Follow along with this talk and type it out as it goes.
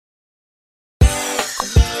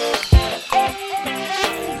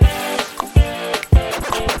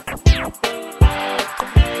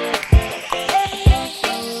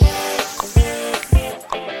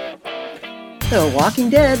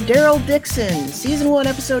Walking Dead, Daryl Dixon, Season 1,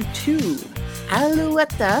 Episode 2,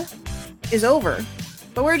 Alouette is over.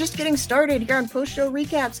 But we're just getting started here on post-show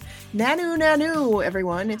recaps. Nanu,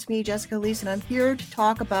 everyone. It's me, Jessica Leese, and I'm here to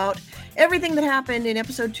talk about everything that happened in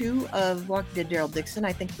Episode 2 of Walking Dead, Daryl Dixon.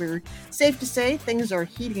 I think we're safe to say things are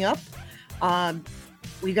heating up.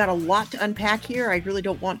 We've got a lot to unpack here. I really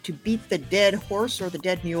don't want to beat the dead horse or the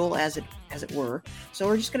dead mule, as it were. So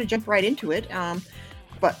we're just going to jump right into it.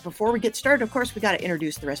 But before we get started, of course, we got to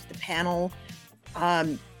introduce the rest of the panel.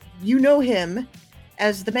 You know him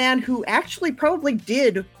as the man who actually probably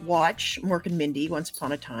did watch Mork and Mindy once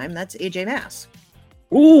upon a time. That's AJ Mass.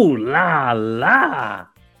 Ooh la la!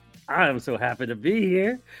 I'm so happy to be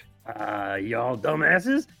here. Y'all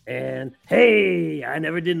dumbasses. And hey, I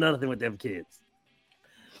never did nothing with them kids.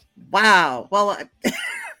 Wow. Well,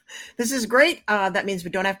 this is great. That means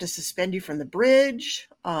we don't have to suspend you from the bridge.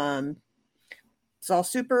 It's all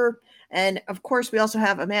super. And of course, we also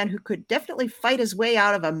have a man who could definitely fight his way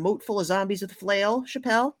out of a moat full of zombies with a flail.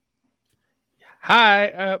 Chappelle.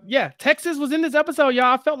 Hi. Yeah, Texas was in this episode,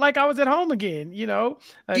 y'all. I felt like I was at home again, you know.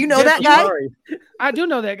 Do you know that guy? I do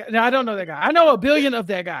know that guy. No, I don't know that guy. I know a billion of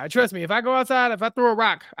that guy. Trust me. If I go outside, if I throw a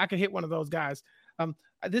rock, I could hit one of those guys.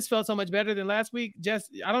 This felt so much better than last week.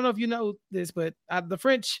 Just, I don't know if you know this, but the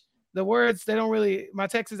French, the words, they don't really, my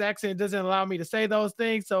Texas accent doesn't allow me to say those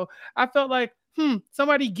things. So I felt like,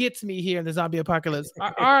 somebody gets me here in the zombie apocalypse.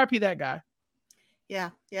 R.I.P. that guy.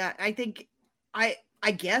 Yeah. I think, I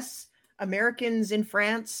guess Americans in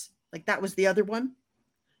France, like that was the other one.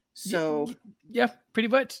 So yeah, pretty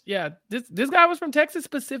much. Yeah. This guy was from Texas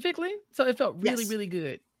specifically. So it felt really, yes. really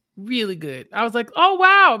good. Really good. I was like, oh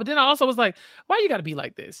wow. But then I also was like, why you gotta be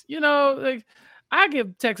like this? You know, like I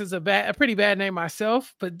give Texas a pretty bad name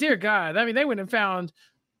myself, but dear God, I mean, they went and found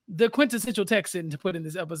the quintessential Texan to put in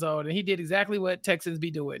this episode, and he did exactly what Texans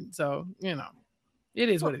be doing. So, you know, it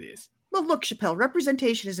is what it is. Well, look, Chappelle,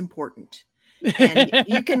 representation is important. And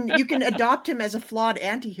you can adopt him as a flawed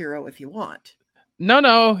anti-hero if you want.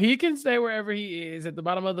 No, he can stay wherever he is at the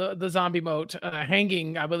bottom of the zombie moat,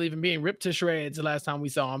 hanging, I believe, and being ripped to shreds the last time we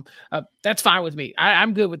saw him. That's fine with me.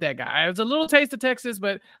 I'm good with that guy. It was a little taste of Texas,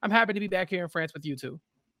 but I'm happy to be back here in France with you two.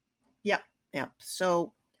 Yeah.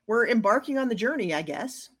 So we're embarking on the journey, I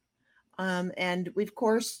guess. And we, of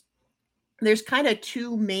course, there's kind of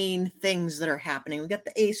two main things that are happening. We got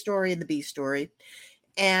the A story and the B story.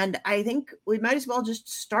 And I think we might as well just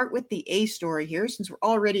start with the A story here, since we're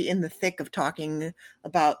already in the thick of talking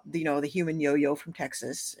about, the human yo-yo from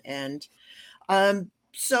Texas. And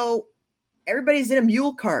so everybody's in a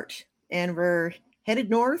mule cart and we're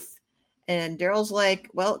headed north. And Daryl's like,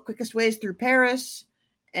 well, quickest way is through Paris.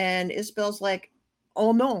 And Isabel's like,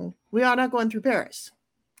 oh no, we are not going through Paris.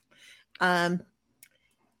 And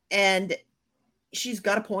she's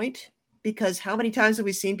got a point. Because how many times have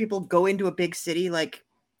we seen people go into a big city? Like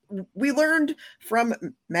we learned from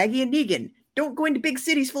Maggie and Negan, don't go into big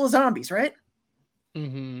cities full of zombies, right?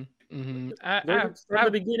 From the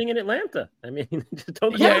beginning in Atlanta. I mean,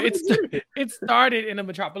 don't it started in a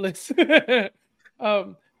metropolis.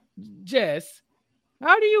 Jess,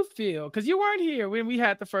 how do you feel? Because you weren't here when we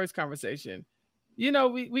had the first conversation. You know,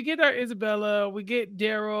 we get our Isabella, we get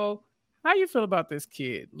Daryl. How you feel about this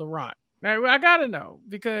kid, Laurent? Now, I gotta know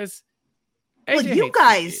because. Well, you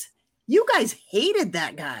guys hated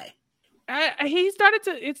that guy.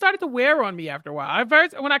 It started to wear on me after a while.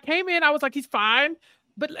 When I came in, I was like, he's fine,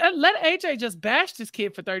 but let AJ just bash this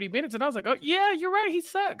kid for 30 minutes, and I was like, oh yeah, you're right, he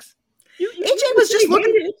sucks. AJ was just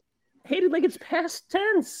looking hated like it's past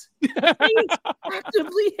tense.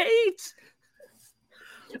 Actively hates.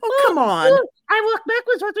 Oh, come on! Look, I walked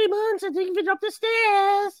backwards for 3 months and didn't get up the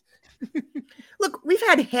stairs. Look, we've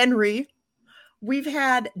had Henry, we've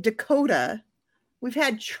had Dakota. We've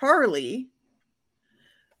had Charlie.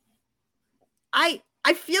 I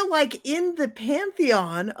feel like in the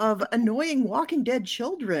pantheon of annoying Walking Dead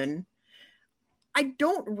children, I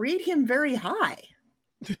don't rate him very high.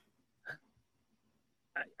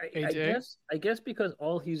 I guess because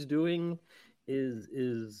all he's doing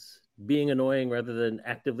is being annoying rather than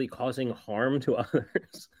actively causing harm to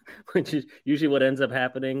others, which is usually what ends up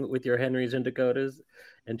happening with your Henrys and Dakotas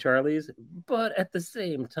and Charlies. But at the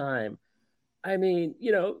same time, I mean,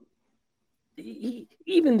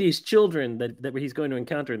 even these children that he's going to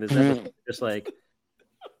encounter in this episode are just like,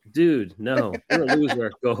 dude, no, you're a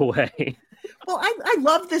loser. Go away. Well, I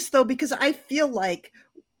love this, though, because I feel like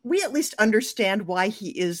we at least understand why he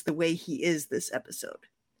is the way he is this episode.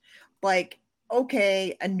 Like,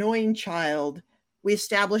 okay, annoying child. We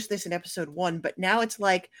established this in episode 1, but now it's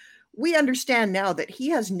like we understand now that he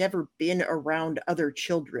has never been around other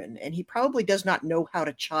children, and he probably does not know how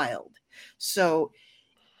to child. So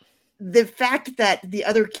the fact that the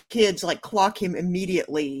other kids like clock him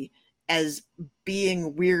immediately as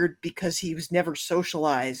being weird because he was never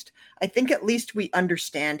socialized, I think at least we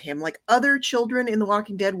understand him. Like other children in the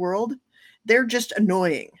Walking Dead world, they're just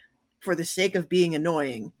annoying for the sake of being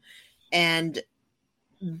annoying. And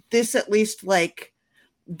this at least, like,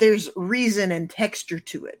 there's reason and texture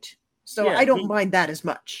to it. So I don't mind that as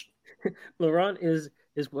much. Laurent is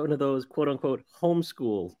one of those quote unquote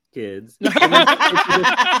homeschool kids.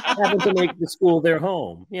 Having to make the school their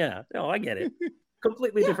home. Yeah. No, I get it.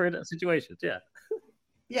 Completely different situations. Yeah.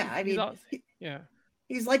 Yeah. I mean,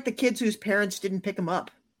 he's like the kids whose parents didn't pick him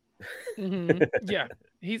up. Mm-hmm. Yeah.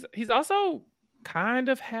 He's also kind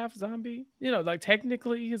of half zombie. You know, like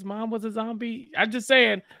technically his mom was a zombie. I'm just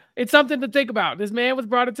saying it's something to think about. This man was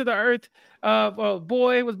brought into the earth. A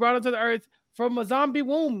boy was brought into the earth from a zombie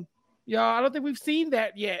womb. Y'all, I don't think we've seen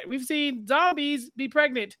that yet. We've seen zombies be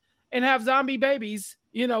pregnant and have zombie babies.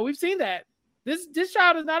 You know, we've seen that. This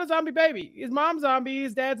child is not a zombie baby. His mom's zombie.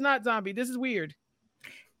 His dad's not zombie. This is weird.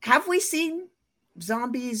 Have we seen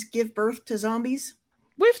zombies give birth to zombies?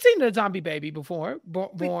 We've seen a zombie baby before,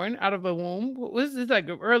 born out of a womb. Was this like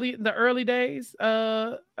the early days?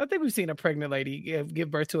 I think we've seen a pregnant lady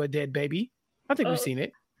give birth to a dead baby. I think we've seen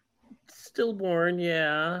it. Stillborn,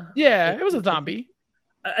 yeah. Yeah, it was a zombie.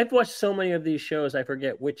 I've watched so many of these shows, I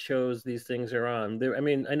forget which shows these things are on. I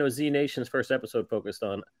mean, I know Z Nation's first episode focused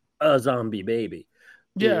on a zombie baby.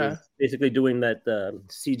 Yeah. Basically doing that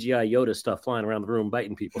CGI Yoda stuff, flying around the room,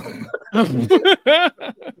 biting people.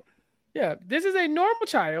 Yeah, this is a normal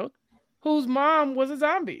child whose mom was a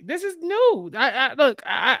zombie. This is new.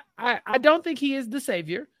 I don't think he is the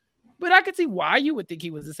savior, but I could see why you would think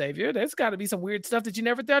he was the savior. There's got to be some weird stuff that you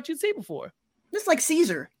never thought you'd see before. Just like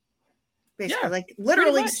Caesar. Basically, like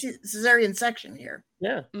literally cesarean section here.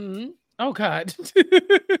 Yeah. Mm-hmm. Oh God.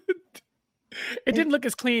 It didn't look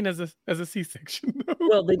as clean as a C-section.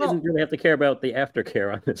 Well, they didn't really have to care about the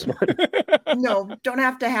aftercare on this one. No, don't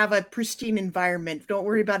have to have a pristine environment. Don't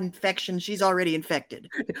worry about infection. She's already infected.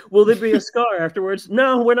 Will there be a scar afterwards?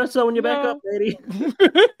 No, we're not sewing you back up, lady.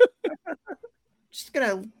 Just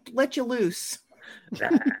gonna let you loose.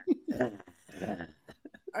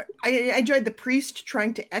 I enjoyed the priest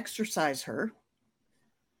trying to exorcise her.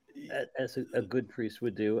 As a good priest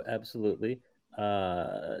would do, absolutely.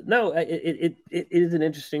 No, it is an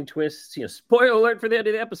interesting twist. You know, spoiler alert for the end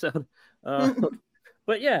of the episode.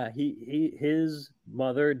 But yeah, his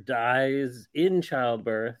mother dies in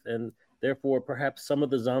childbirth, and therefore perhaps some of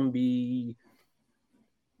the zombie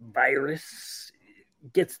virus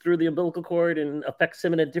gets through the umbilical cord and affects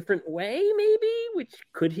him in a different way. Maybe,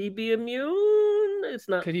 could he be immune? It's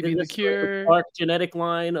not. Could he be the cure? Dark genetic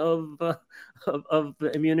line of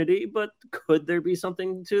immunity, but could there be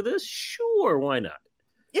something to this? Sure, why not?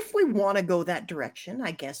 If we want to go that direction,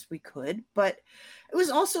 I guess we could. But it was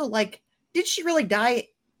also like, did she really die?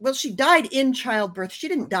 Well, she died in childbirth. She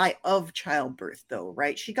didn't die of childbirth, though,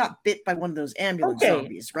 right? She got bit by one of those ambulance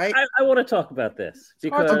zombies, right? I want to talk about this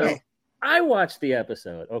because I watched the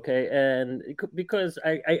episode, and because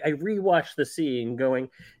I rewatched the scene going,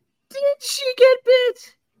 did she get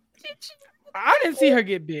bit? I didn't see her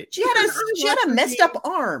get bit. She had a messed up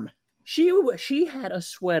arm. She had a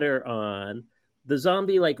sweater on. The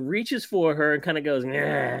zombie like reaches for her and kind of goes,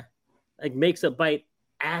 nah, like makes a bite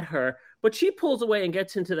at her. But she pulls away and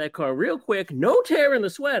gets into that car real quick. No tear in the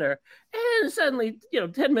sweater. And suddenly,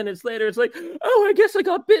 10 minutes later, it's like, oh, I guess I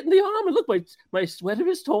got bit in the arm. And look, my sweater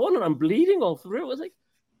is torn and I'm bleeding all through. I was like,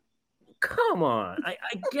 come on. I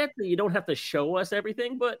get that you don't have to show us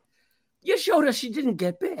everything, but you showed us she didn't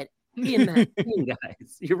get bit in that scene,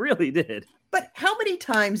 guys. You really did. But how many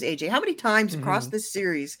times, AJ, across this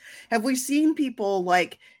series have we seen people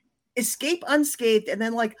like escape unscathed and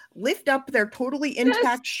then like lift up their totally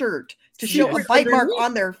intact shirt to show a bite mark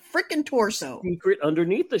on their freaking torso? Secret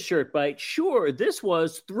underneath the shirt bite. Sure, this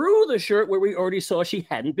was through the shirt where we already saw she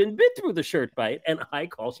hadn't been bit through the shirt bite, and I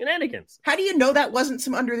call shenanigans. How do you know that wasn't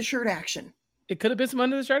some under the shirt action? It could have been some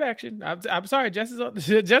under the shirt action. I'm sorry, Jess has the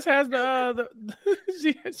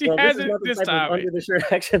she has it this time. Under the shirt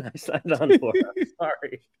action I signed on for. I'm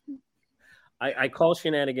sorry. I call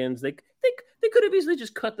shenanigans. They could have easily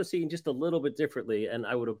just cut the scene just a little bit differently, and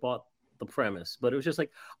I would have bought the premise. But it was just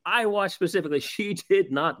like, I watched specifically. She did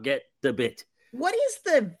not get the bit. What is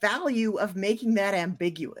the value of making that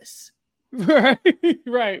ambiguous? Right.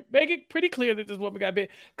 Make it pretty clear that this woman got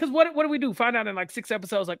bit. Because what do we do? Find out in like 6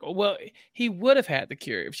 episodes, like, oh, well, he would have had the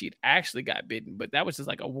cure if she'd actually got bitten, but that was just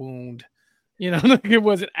like a wound. You know, it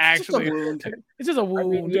wasn't actually a wound. It's just a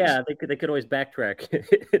wound. I mean, yeah, they could always backtrack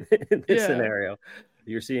in this scenario.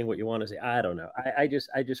 You're seeing what you want to see. I don't know. I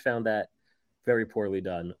just found that very poorly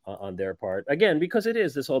done on their part. Again, because it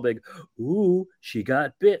is this whole big, ooh, she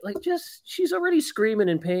got bit. Like, just she's already screaming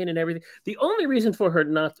in pain and everything. The only reason for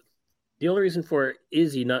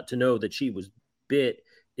Izzy not to know that she was bit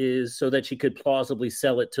is so that she could plausibly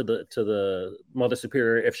sell it to the Mother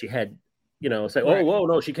Superior if she had, say, right. Oh, whoa,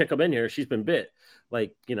 no, she can't come in here. She's been bit.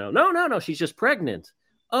 Like, no, she's just pregnant.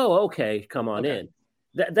 Oh, okay, come on in.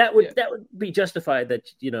 That would be justified, that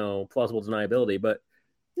plausible deniability, but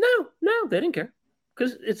no, they didn't care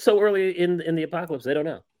because it's so early in the apocalypse. They don't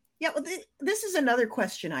know. Yeah, well, this is another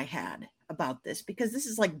question I had about this, because this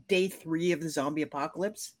is like day 3 of the zombie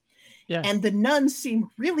apocalypse. Yeah. And the nuns seem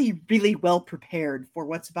really, really well prepared for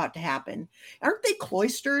what's about to happen. Aren't they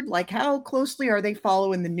cloistered? Like, how closely are they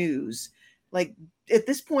following the news? Like, at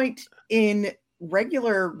this point in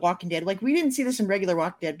regular Walking Dead, like, we didn't see this in regular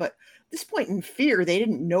Walking Dead, but at this point in Fear, they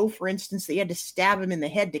didn't know, for instance, they had to stab him in the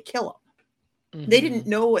head to kill him. Mm-hmm. They didn't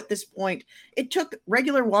know at this point. It took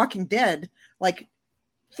regular Walking Dead like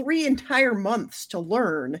 3 entire months to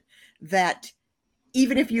learn that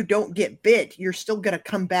even if you don't get bit, you're still going to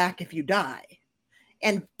come back if you die.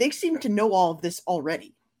 And they seem to know all of this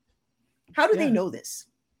already. How do they know this?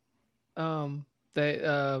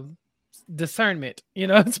 Discernment,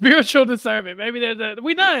 spiritual discernment. Maybe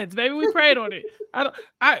we nuns. Maybe we prayed on it.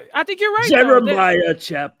 I think you're right. Jeremiah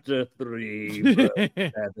chapter 3, verse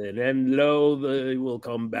 7, and lo, they will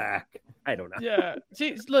come back. I don't know. Yeah.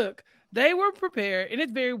 Look, they were prepared, and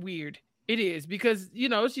it's very weird. It is, because,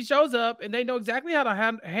 she shows up and they know exactly how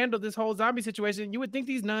to handle this whole zombie situation. You would think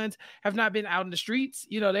these nuns have not been out in the streets.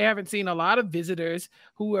 They haven't seen a lot of visitors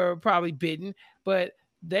who are probably bitten, but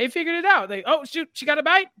they figured it out. Oh, shoot, she got a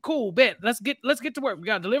bite? Cool, bet. Let's get to work. We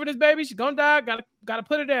got to deliver this baby. She's going to die. Got to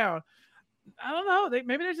put her down. I don't know.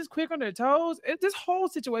 Maybe they're just quick on their toes. This whole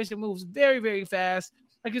situation moves very, very fast.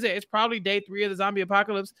 Like you said, it's probably day 3 of the zombie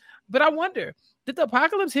apocalypse. But I wonder, did the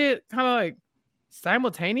apocalypse hit kind of like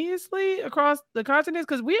simultaneously across the continents?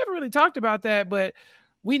 Because we haven't really talked about that, but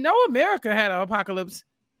we know America had an apocalypse.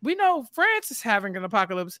 We know France is having an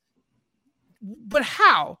apocalypse. But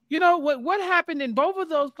how? What happened in both of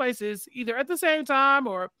those places, either at the same time,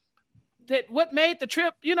 or what made the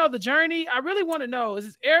trip, the journey? I really want to know. Is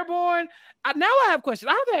this airborne? Now I have questions.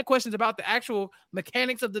 I haven't had questions about the actual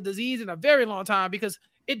mechanics of the disease in a very long time, because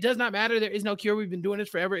it does not matter. There is no cure. We've been doing this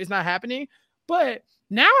forever. It's not happening. But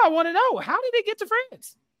now I want to know, how did it get to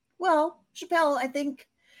France? Well, Chappelle, I think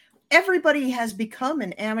everybody has become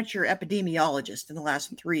an amateur epidemiologist in the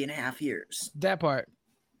last 3.5 years. That part.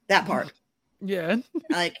 Yeah.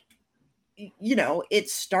 Like, it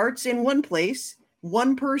starts in one place.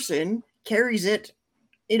 One person carries it,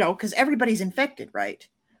 because everybody's infected, right?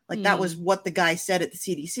 Like, that was what the guy said at the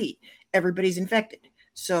CDC. Everybody's infected.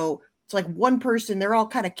 So it's like one person, they're all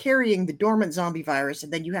kind of carrying the dormant zombie virus,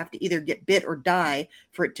 and then you have to either get bit or die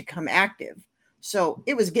for it to come active. So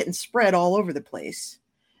it was getting spread all over the place.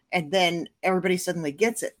 And then everybody suddenly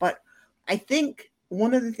gets it. But I think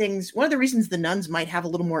one of the reasons the nuns might have a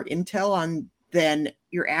little more intel on than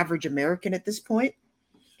your average American at this point,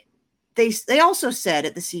 they also said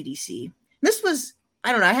at the CDC, this was,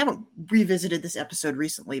 I don't know, I haven't revisited this episode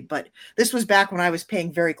recently, but this was back when I was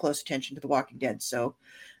paying very close attention to The Walking Dead. So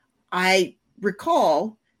I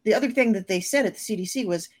recall the other thing that they said at the CDC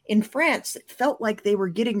was, in France, it felt like they were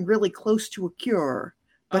getting really close to a cure,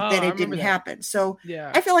 but then it didn't happen. So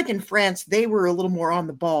yeah. I feel like in France, they were a little more on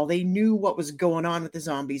the ball. They knew what was going on with the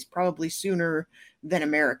zombies probably sooner than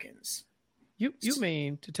Americans. You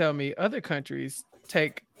mean to tell me other countries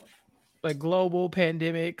take like global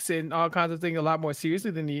pandemics and all kinds of things a lot more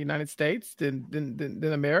seriously than the United States, than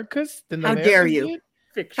America's? How dare you?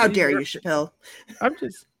 How dare you, Chappelle?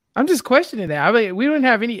 I'm just questioning that. I mean, we don't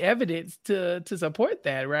have any evidence to support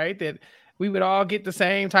that, right? That we would all get the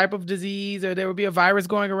same type of disease, or there would be a virus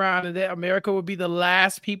going around, and that America would be the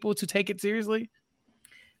last people to take it seriously.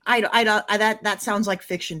 That sounds like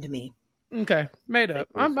fiction to me. Okay, made up.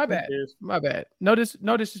 My bad. My bad. No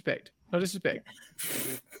disrespect. No disrespect.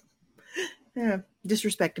 Yeah,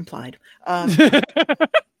 disrespect implied.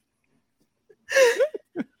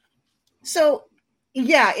 So,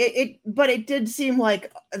 yeah, but it did seem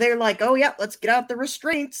like they're like, oh yeah, let's get out the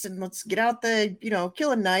restraints and let's get out the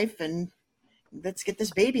killing knife and let's get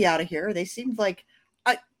this baby out of here. They seemed like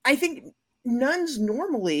I think nuns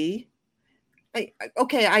normally.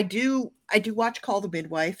 I do watch Call the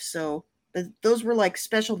Midwife, so. Those were like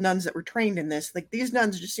special nuns that were trained in this. Like, these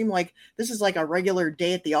nuns just seem like this is like a regular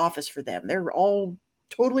day at the office for them. They're all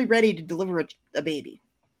totally ready to deliver a baby.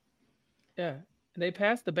 Yeah, and they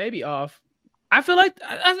passed the baby off. I feel like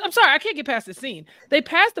I'm sorry, I can't get past this scene. They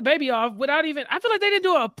passed the baby off without even. I feel like they didn't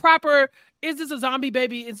do a proper. Is this a zombie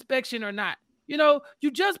baby inspection or not? You know,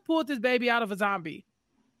 you just pulled this baby out of a zombie.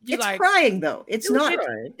 It's like, crying though. It's not.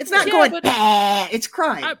 It's not going. It's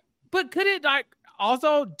crying. But could it like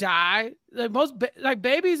also die? Like most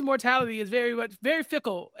babies' mortality is very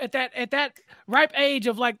fickle at that ripe age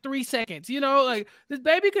of like 3 seconds. You know, like this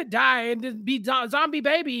baby could die and just be zombie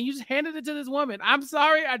baby, and you just handed it to this woman. I'm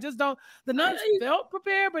sorry, I just don't. The nuns felt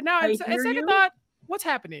prepared, but now at second thought, what's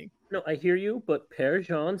happening? No, I hear you, but Père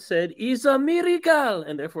Jean said it's a miracle,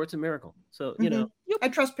 and therefore it's a miracle. So you know, I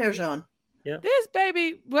trust Père Jean. Yeah, this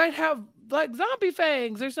baby might have like zombie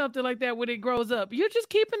fangs or something like that when it grows up. You're just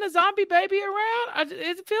keeping the zombie baby around.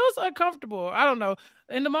 It feels uncomfortable. I don't know.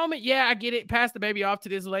 In the moment, yeah, I get it. Pass the baby off to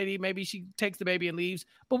this lady. Maybe she takes the baby and leaves.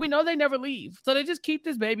 But we know they never leave, so they just keep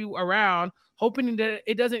this baby around, hoping that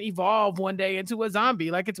it doesn't evolve one day into a zombie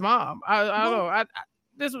like its mom. I don't know.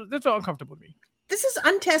 This felt uncomfortable to me. This is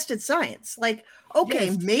untested science. Like,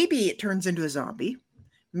 okay, maybe it turns into a zombie.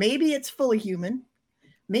 Maybe it's fully human.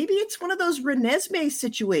 Maybe it's one of those Renesmee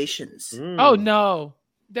situations. Oh no,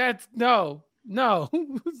 that's no.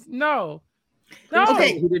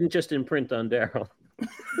 Okay, he didn't just imprint on Daryl.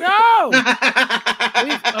 No.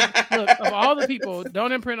 Look, of all the people,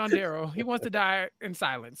 don't imprint on Daryl. He wants to die in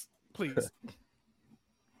silence, please.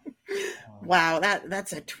 Wow,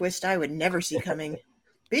 that's a twist I would never see coming.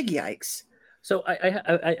 Big yikes. So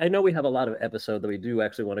I know we have a lot of episodes that we do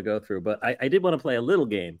actually want to go through, but I did want to play a little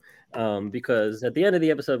game because at the end of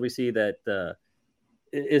the episode we see that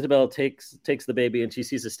Isabel takes the baby and she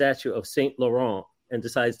sees a statue of Saint Laurent and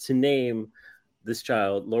decides to name this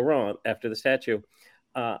child Laurent after the statue.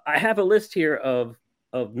 I have a list here of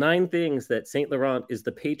 9 things that Saint Laurent is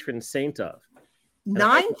the patron saint of.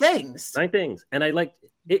 9 things. 9 things, and I like.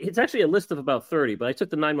 It's actually a list of about 30, but I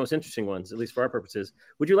took the 9 most interesting ones, at least for our purposes.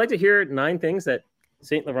 Would you like to hear 9 things that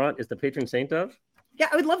Saint Laurent is the patron saint of? Yeah,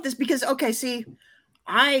 I would love this because, okay, see,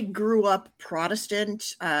 I grew up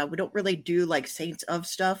Protestant. We don't really do like saints of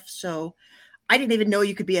stuff. So I didn't even know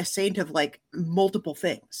you could be a saint of like multiple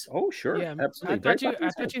things. Oh, sure. Yeah, absolutely. I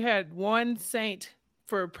thought you had one saint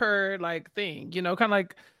per like thing, you know, kind of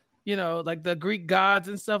like, you know, like the Greek gods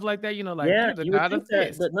and stuff like that, you know, like the god of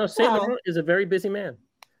this. But no, Saint Laurent is a very busy man.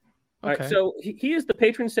 Okay. All right, so he is the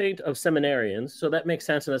patron saint of seminarians, so that makes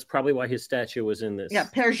sense, and that's probably why his statue was in this. Yeah,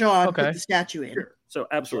 Père Jean put the statue in. Sure. So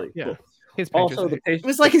absolutely. Yeah. Cool. Also, it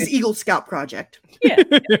was like his Eagle Scout project. Yeah.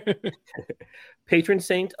 Patron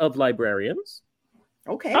saint of librarians.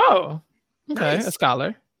 Okay. Oh, okay, nice. A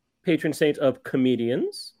scholar. Patron saint of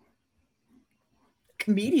comedians.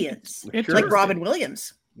 Like Robin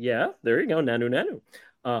Williams. Yeah, there you go. Nanu.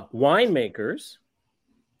 Winemakers.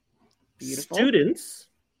 Beautiful. Students.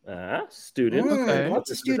 Students. Okay. Lots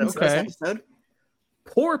of students in this episode.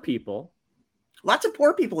 Poor people. Lots of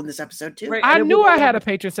poor people in this episode too. Right. I knew I had a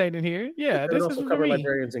patron saint in here. Yeah, this also cover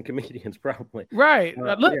librarians and comedians probably. Right.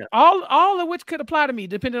 Look, all of which could apply to me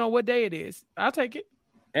depending on what day it is. I'll take it.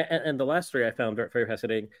 And the last 3 I found very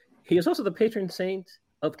fascinating. He is also the patron saint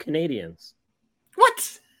of Canadians.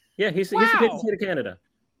 What? Yeah, he's the patron saint of Canada.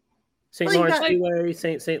 St. Lawrence Seaway,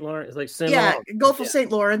 St. Lawrence, like St. Lawrence. Gulf of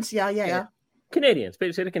St. Lawrence. Yeah. Canadians,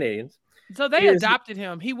 patron saint of Canadians. So they adopted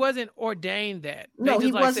him. He wasn't ordained that. No,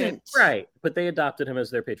 he wasn't. Right, but they adopted him as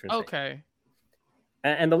their patron saint. Okay.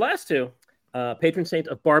 And the last 2, patron saint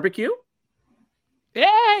of barbecue.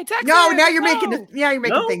 Yay, Texas! No, now you're making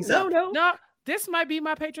things up. No, this might be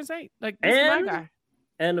my patron saint. Like this is my guy.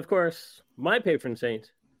 And of course, my patron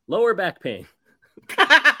saint, lower back pain.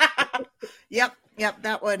 Yep,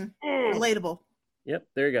 that one relatable. Yep,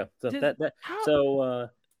 there you go.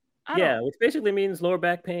 Which basically means lower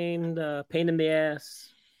back pain, pain in the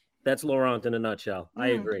ass. That's Laurent in a nutshell. I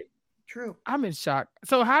agree. True. I'm in shock.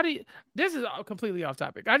 So this is completely off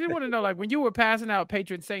topic. I just want to know, like, when you were passing out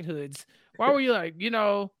patron sainthoods, why were you like, you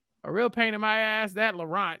know, a real pain in my ass, that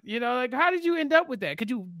Laurent, you know, like, how did you end up with that?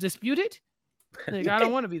 Could you dispute it? Like, I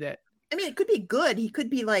don't want to be that. I mean, it could be good. He could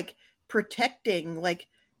be like protecting, like,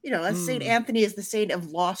 you know, as St. Anthony is the saint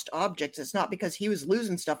of lost objects. It's not because he was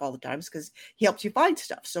losing stuff all the time. It's because he helps you find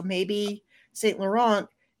stuff. So maybe St. Laurent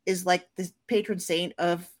is like the patron saint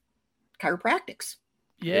of chiropractics.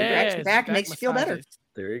 Yeah. Back makes you feel better.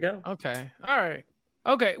 There you go. Okay. All right.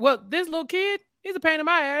 Okay. Well, this little kid, he's a pain in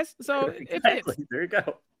my ass. So exactly. There you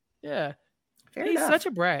go. Yeah. Fair He's enough. such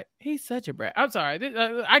a brat. I'm sorry.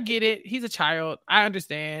 I get it. He's a child. I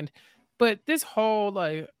understand. But this whole,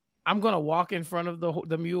 like, I'm going to walk in front of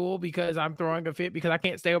the mule because I'm throwing a fit because I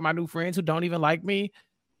can't stay with my new friends who don't even like me.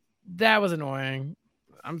 That was annoying.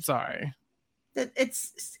 I'm sorry.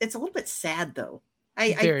 It's a little bit sad though.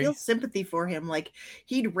 I feel sympathy for him. Like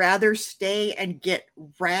he'd rather stay and get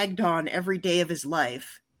ragged on every day of his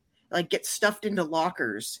life, like get stuffed into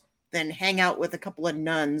lockers, than hang out with a couple of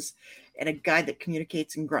nuns and a guy that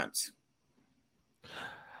communicates in grunts.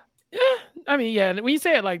 Yeah, I mean, yeah, when you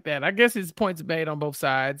say it like that, I guess his point's made on both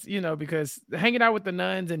sides, because hanging out with the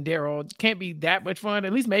nuns and Daryl can't be that much fun.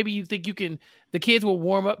 At least maybe you think the kids will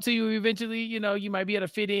warm up to you eventually, you might be able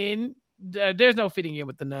to fit in. There's no fitting in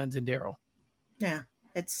with the nuns and Daryl. Yeah,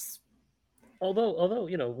 it's... Although,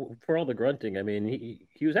 for all the grunting, I mean,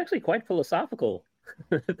 he was actually quite philosophical.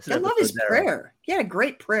 I love his prayer. He had a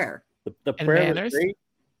great prayer. The prayer was great.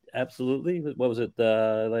 Absolutely. What was it?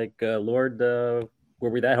 Lord, were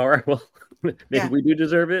we that horrible? Maybe we do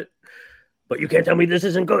deserve it, but you can't tell me this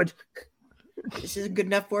isn't good. This isn't good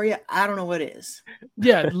enough for you. I don't know what is.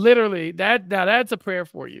 Yeah, literally. That's a prayer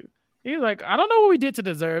for you. He's like, I don't know what we did to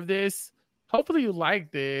deserve this. Hopefully you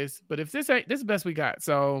like this, but if this is the best we got.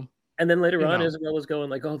 So. And then later on, Isabel was going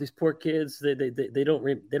like, "Oh, these poor kids. They don't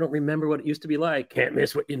remember what it used to be like. Can't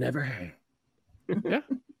miss what you never had." Yeah.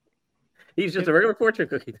 He's just a regular fortune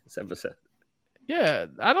cookie this episode. Yeah,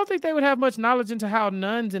 I don't think they would have much knowledge into how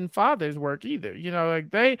nuns and fathers work either. Like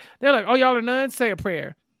they're like, "Oh, y'all are nuns. Say a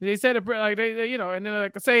prayer." They said a prayer, like they and then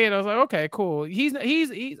like say it. I was like, "Okay, cool." He's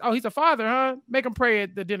a father, huh? Make him pray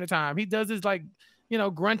at the dinner time. He does his like,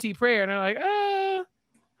 grunty prayer, and they're like,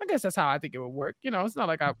 I guess that's how I think it would work. It's not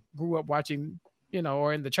like I grew up watching,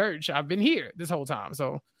 or in the church. I've been here this whole time,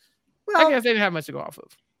 so I guess they didn't have much to go off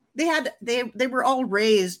of. They were all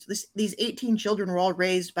raised. These 18 children were all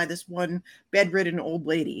raised by this one bedridden old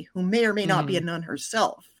lady who may or may not be a nun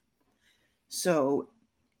herself. So,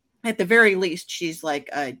 at the very least, she's like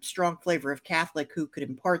a strong flavor of Catholic who could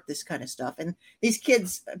impart this kind of stuff. And these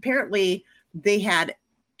kids, apparently, they had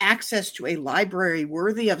access to a library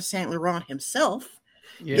worthy of Saint Laurent himself.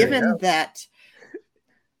 Given that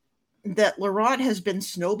Laurent has been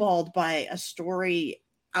snowballed by a story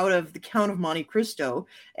out of the Count of Monte Cristo,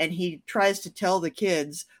 and he tries to tell the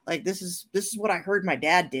kids, like, this is what I heard my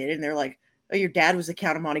dad did, and they're like, "Oh, your dad was the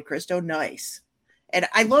Count of Monte Cristo? Nice." And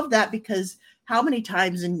I love that because how many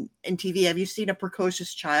times in TV have you seen a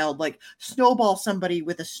precocious child like snowball somebody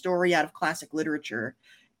with a story out of classic literature,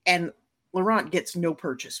 and Laurent gets no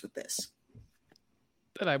purchase with this?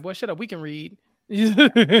 They're like, "Boy, shut up, we can read."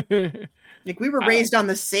 Like we were raised on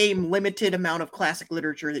the same limited amount of classic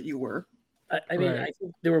literature that you were. I mean, I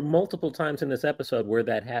think there were multiple times in this episode where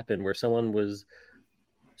that happened, where someone was,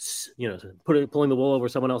 pulling the wool over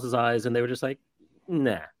someone else's eyes, and they were just like,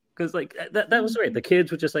 "Nah," because like that was right. The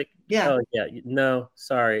kids were just like, "Oh yeah, no,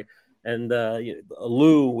 sorry." And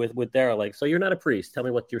Lou with Daryl, like, "So you're not a priest? Tell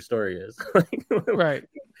me what your story is." Right.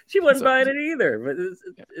 She wasn't buying it either, but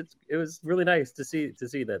it was really nice to see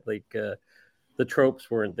that like the tropes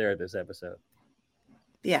weren't there this episode.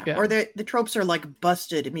 Yeah. Or the tropes are like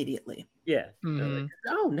busted immediately. Yeah. Like,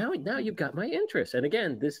 oh, now you've got my interest. And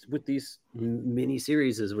again, this with these mini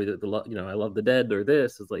series is with I Love the Dead or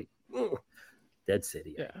this is like Dead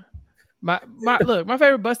City. Yeah. My my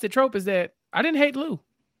favorite busted trope is that I didn't hate Lou.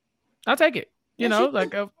 I'll take it.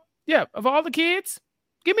 Of all the kids,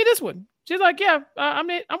 give me this one. She's like, "Yeah, I'm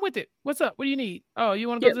with it. What's up? What do you need? Oh, you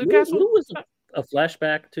want to go to the castle?" Lou was a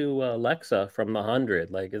flashback to Lexa from The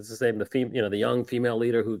 100. Like it's the same. The young female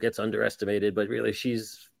leader who gets underestimated, but really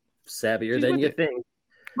she's savvier than you think.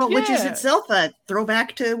 Well, which is itself a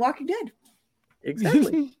throwback to Walking Dead.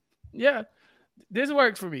 Exactly. Yeah, this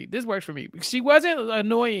works for me. She wasn't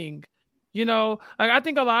annoying. Like I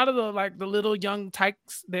think a lot of the little young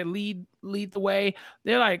tykes that lead the way,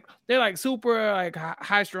 they're like super like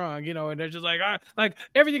high strung, and they're just like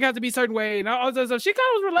everything has to be a certain way. And so she kind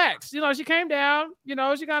of was relaxed. She came down.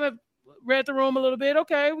 She kind of read the room a little bit.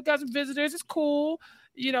 Okay, we got some visitors. It's cool.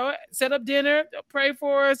 Set up dinner, pray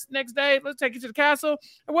for us next day. Let's take you to the castle.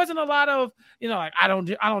 It wasn't a lot of, like I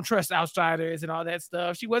don't trust outsiders and all that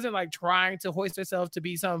stuff. She wasn't like trying to hoist herself to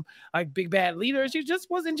be some like big bad leader. She just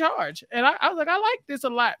was in charge. And I was like, I like this a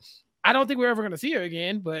lot. I don't think we're ever going to see her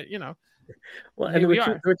again, but Well, and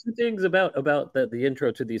there were two things about the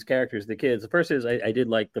intro to these characters, the kids. The first is I did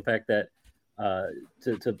like the fact that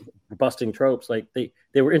to busting tropes, like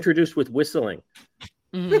they were introduced with whistling.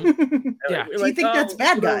 Mm-hmm. Yeah. Do you think that's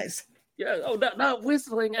bad guys? Yeah. Oh, not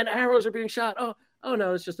whistling and arrows are being shot. Oh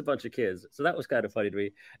no, it's just a bunch of kids. So that was kind of funny to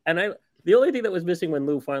me. And the only thing that was missing when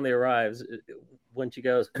Lou finally arrives, when she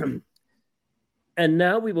goes, "And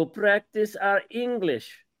now we will practice our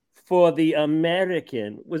English for the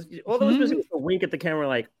American," was all that was missing was a wink at the camera,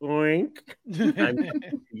 like oink. I'm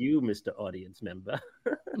you, Mr. Audience Member.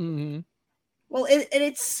 Well,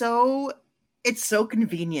 it's so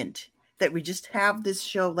convenient that we just have this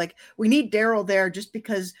show. Like, we need Daryl there just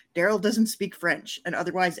because Daryl doesn't speak French, and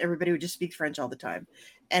otherwise everybody would just speak French all the time.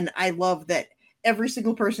 And I love that every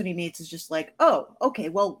single person he meets is just like, oh, okay,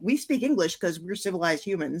 well, we speak English because we're civilized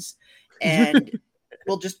humans, and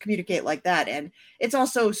we'll just communicate like that. And it's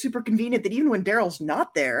also super convenient that even when Daryl's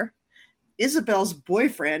not there, Isabel's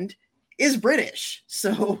boyfriend is British.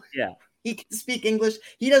 So yeah, he can speak English.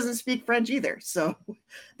 He doesn't speak French either. So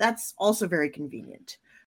that's also very convenient.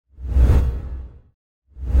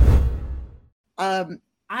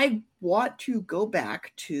 I want to go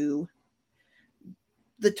back to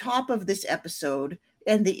the top of this episode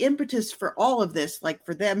and the impetus for all of this, like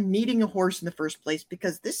for them needing a horse in the first place,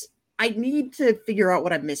 because I need to figure out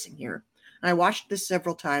what I'm missing here. I watched this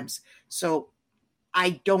several times, so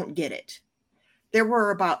I don't get it. There were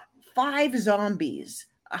about 5 zombies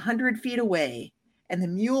 100 feet away, and the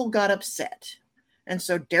mule got upset. And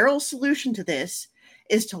so Daryl's solution to this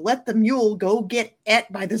is to let the mule go get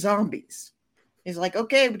ate by the zombies. He's like,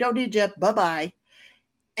 okay, we don't need you. Bye-bye.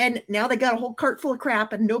 And now they got a whole cart full of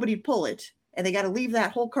crap and nobody'd pull it. And they got to leave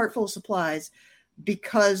that whole cart full of supplies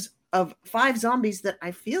because of 5 zombies that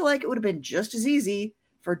I feel like it would have been just as easy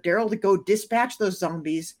for Daryl to go dispatch those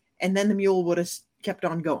zombies, and then the mule would have kept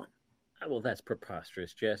on going. Well, that's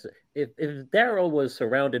preposterous, Jess. If Daryl was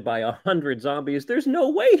surrounded by 100 zombies, there's no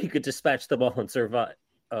way he could dispatch them all and survive.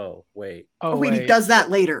 Oh, wait. Oh, wait, he does that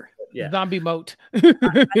later. Yeah. Zombie moat.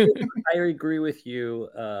 I agree with you.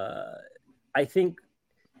 I think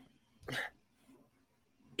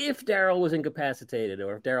if Daryl was incapacitated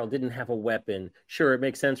or if Daryl didn't have a weapon, sure, it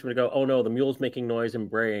makes sense for him to go, oh no, the mule's making noise and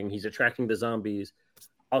braying. He's attracting the zombies.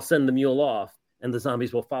 I'll send the mule off and the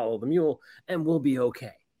zombies will follow the mule and we'll be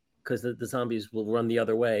okay because the zombies will run the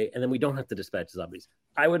other way and then we don't have to dispatch zombies.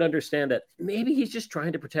 I would understand that maybe he's just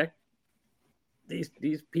trying to protect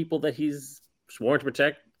these people that he's sworn to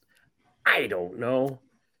protect. I don't know.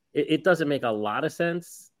 It doesn't make a lot of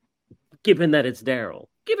sense, given that it's Daryl.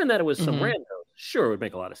 Given that it was some random, sure, it would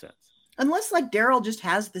make a lot of sense. Unless, like, Daryl just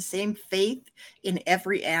has the same faith in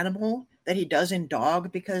every animal that he does in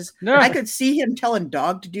Dog, because I could see him telling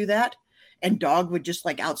Dog to do that, and Dog would just,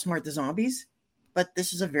 like, outsmart the zombies. But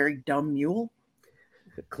this is a very dumb mule.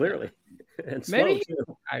 Clearly. And slow,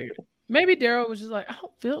 too. Maybe Daryl was just like, I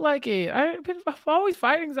don't feel like it. I'm always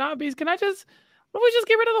fighting zombies. Why don't we just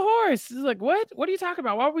get rid of the horse? He's like, what? What are you talking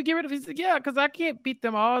about? Why would we get rid of it? He's like, yeah, because I can't beat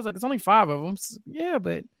them all. I was like, it's only 5 of them. So, yeah,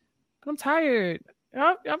 but I'm tired.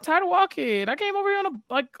 I'm tired of walking. I came over here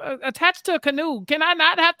on attached to a canoe. Can I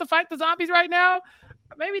not have to fight the zombies right now?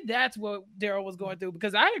 Maybe that's what Daryl was going through,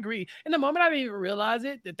 because I agree. In the moment, I didn't even realize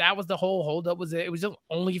that was the whole holdup. It was just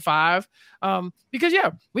only 5. Because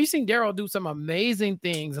yeah, we've seen Daryl do some amazing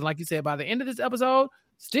things, and like you said, by the end of this episode,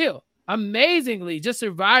 still amazingly just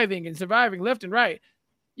surviving left and right.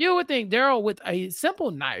 You would think Daryl with a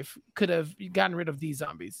simple knife could have gotten rid of these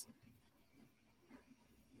zombies.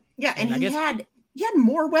 Yeah, and he had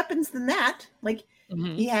more weapons than that. Like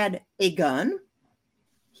he had a gun.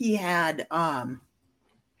 He had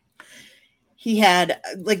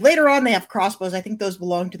like later on they have crossbows. I think those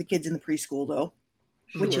belong to the kids in the preschool though,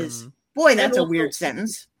 which is, boy, that's a weird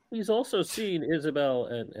sentence. He's also seen Isabel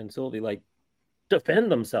and Sylvie like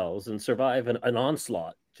defend themselves and survive an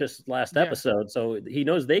onslaught just last episode. So he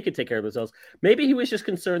knows they could take care of themselves. Maybe he was just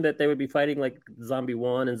concerned that they would be fighting like Zombie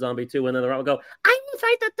 1 and Zombie 2, and then they're all go, I will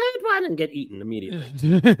fight the 3rd one, and get eaten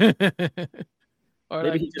immediately. Or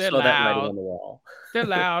maybe he just saw that writing on the wall. They're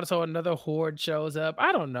loud, so another horde shows up.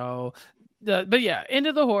 I don't know. But yeah,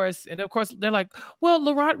 into the horse. And of course, they're like, well,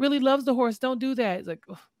 Laurent really loves the horse. Don't do that. It's like,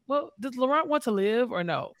 well, does Laurent want to live or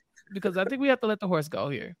no? Because I think we have to let the horse go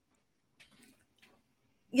here.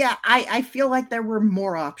 Yeah, I feel like there were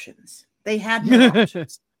more options. They had more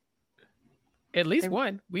options. At least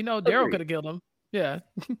one. We know Daryl could have killed him. Yeah.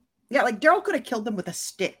 Yeah, like Daryl could have killed them with a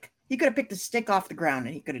stick. He could have picked a stick off the ground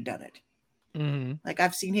and he could have done it. Mm-hmm. Like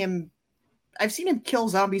I've seen him kill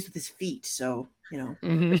zombies with his feet. So, you know.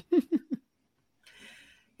 Mm-hmm.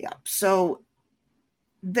 Yeah. So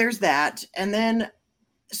there's that. And then,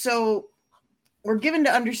 so we're given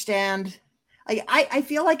to understand, I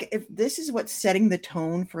feel like if this is what's setting the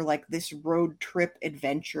tone for like this road trip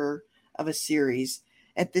adventure of a series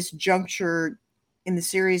at this juncture in the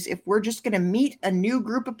series, if we're just going to meet a new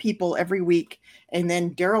group of people every week and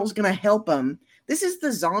then Daryl's going to help them, this is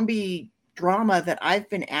the zombie drama that I've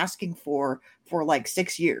been asking for like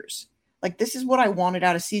 6 years. Like this is what I wanted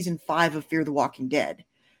out of season 5 of Fear the Walking Dead.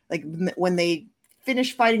 Like when they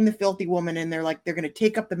finish fighting the filthy woman and they're going to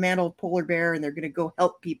take up the mantle of Polar Bear and they're going to go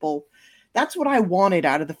help people. That's what I wanted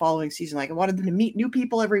out of the following season. Like I wanted them to meet new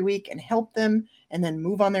people every week and help them and then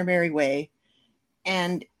move on their merry way.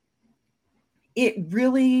 And it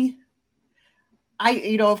really,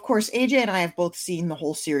 of course, AJ and I have both seen the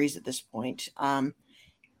whole series at this point.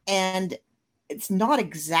 And it's not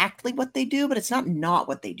exactly what they do, but it's not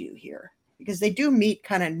what they do here, because they do meet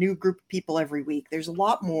kind of new group of people every week. There's a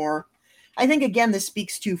lot more. I think, again, this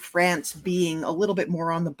speaks to France being a little bit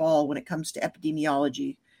more on the ball when it comes to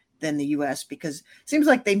epidemiology than the US, because it seems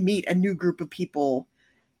like they meet a new group of people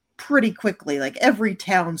pretty quickly. Like every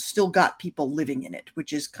town still got people living in it,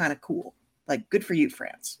 which is kind of cool. Like, good for you,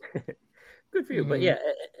 France. Good for you. But yeah,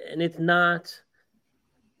 and it's not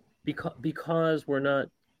because we're not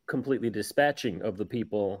completely dispatching of the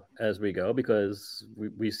people as we go, because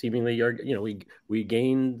we seemingly are, we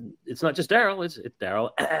gain. It's not just Daryl, it's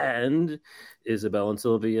Daryl and Isabel and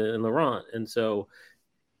Sylvia and Laurent. And so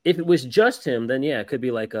if it was just him, then yeah, it could be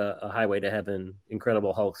like a Highway to Heaven,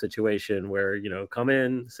 Incredible Hulk situation where, come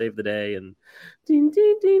in, save the day, and ding,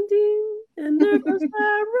 ding, ding, ding, and there goes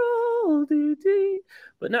Daryl, ding, ding.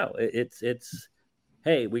 But no, it's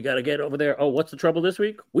hey, we got to get over there. Oh, what's the trouble this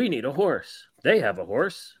week? We need a horse. They have a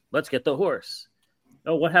horse. Let's get the horse.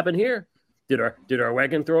 Oh, what happened here? Did our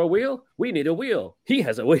wagon throw a wheel? We need a wheel. He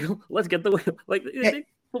has a wheel. Let's get the wheel. Like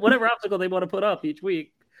whatever obstacle they want to put up each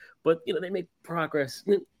week. But they make progress,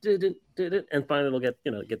 and finally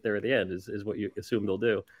they'll get there at the end. Is what you assume they'll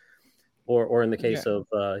do, or in the case of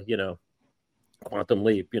Quantum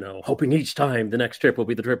Leap, hoping each time the next trip will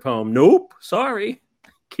be the trip home. Nope, sorry,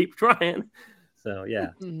 keep trying. So yeah.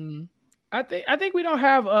 Mm-hmm. I think we don't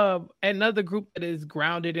have another group that is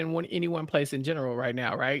grounded in any one place in general right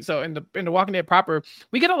now, right? So in the Walking Dead proper,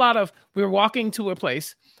 we get a lot of, we're walking to a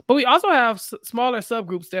place, but we also have smaller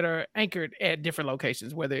subgroups that are anchored at different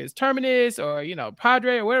locations, whether it's Terminus or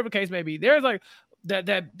Padre or whatever the case may be. There's like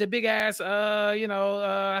the big ass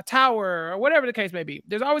tower or whatever the case may be.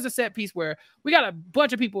 There's always a set piece where we got a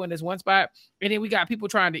bunch of people in this one spot, and then we got people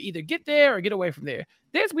trying to either get there or get away from there.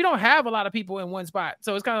 We don't have a lot of people in one spot,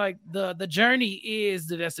 so it's kind of like the journey is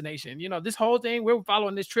the destination. This whole thing, we're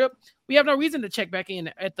following this trip. We have no reason to check back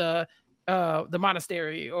in at the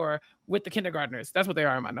monastery or with the kindergartners. That's what they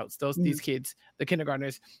are in my notes. These kids, the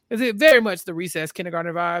kindergartners. It's very much the recess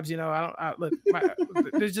kindergartner vibes.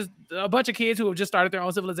 There's just a bunch of kids who have just started their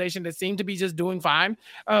own civilization that seem to be just doing fine.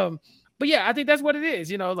 But yeah, I think that's what it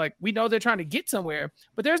is. Like we know they're trying to get somewhere,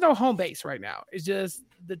 but there's no home base right now. It's just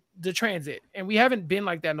the transit, and we haven't been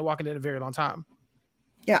like that in The Walking Dead a very long time.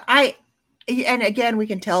 Yeah, and again, we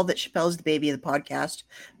can tell that Chappelle's the baby of the podcast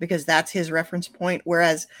because that's his reference point.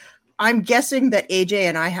 Whereas I'm guessing that AJ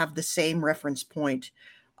and I have the same reference point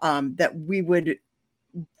that we would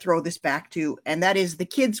throw this back to, and that is the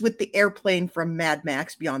kids with the airplane from Mad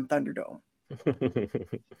Max Beyond Thunderdome.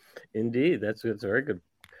 Indeed, that's a very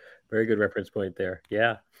good reference point there.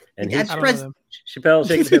 Yeah, and Chappelle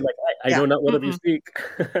shaking his head like, I know not what of you speak.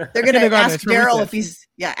 They're going to ask Daryl if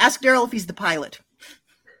he's the pilot.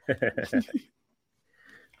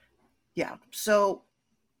 Yeah. So,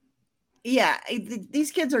 yeah, these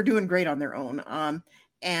kids are doing great on their own.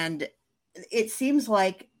 And it seems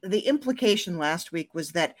like the implication last week was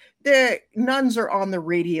that the nuns are on the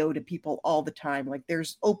radio to people all the time. Like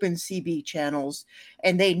there's open CB channels,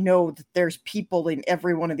 and they know that there's people in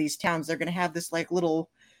every one of these towns. They're going to have this like little,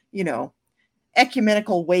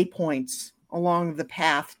 ecumenical waypoints along the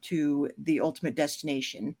path to the ultimate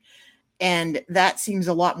destination. And that seems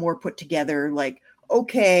a lot more put together. Like,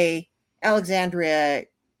 okay, Alexandria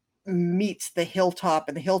meets the hilltop,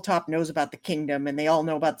 and the hilltop knows about the kingdom, and they all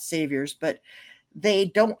know about the saviors, but they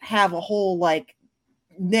don't have a whole like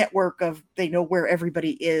network of, they know where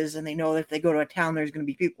everybody is, and they know that if they go to a town, there's going to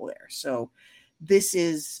be people there. So this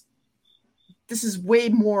is way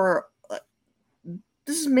more,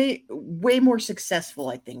 way more successful,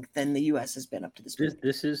 I think, than the U.S. has been up to this point.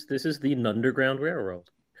 This is the Underground Railroad.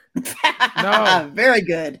 No, very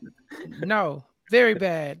good. No, very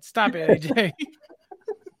bad. Stop it, AJ.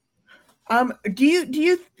 Do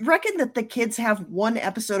you reckon that the kids have one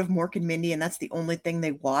episode of Mork and Mindy and that's the only thing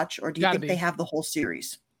they watch, or do you think they have the whole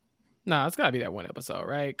series? No, it's gotta be that one episode,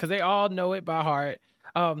 right? Because they all know it by heart.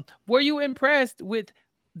 Were you impressed with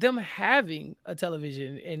them having a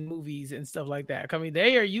television and movies and stuff like that? I mean,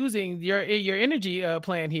 they are using your energy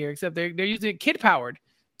plan here, except they're using it kid powered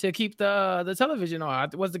to keep the television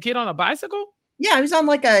on. Was the kid on a bicycle? Yeah, he was on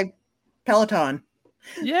like a Peloton.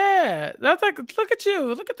 Yeah, that's like, look at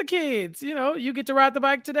you, look at the kids. You get to ride the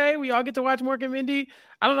bike today. We all get to watch Mork and Mindy.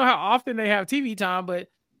 I don't know how often they have TV time, but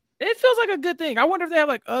it feels like a good thing. I wonder if they have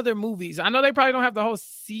like other movies. I know they probably don't have the whole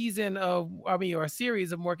season or a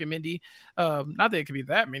series of Mork and Mindy. Not that it could be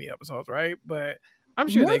that many episodes, right? But I'm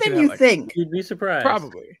sure more than you think. You'd be surprised.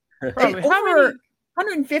 Probably. Over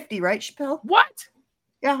 150, right, Chappelle? What?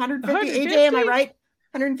 Yeah, 150. AJ, am I right?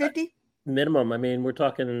 150? Minimum. I mean, we're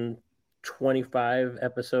talking 25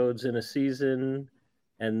 episodes in a season.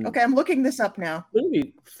 And okay, I'm looking this up now.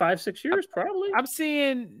 Maybe 5-6 years, probably. I'm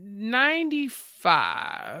seeing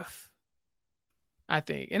 95, I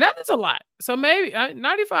think, and that is a lot. So maybe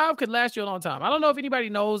 95 could last you a long time. I don't know if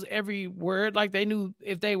anybody knows every word like they knew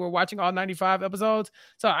if they were watching all 95 episodes.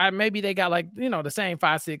 So maybe they got like the same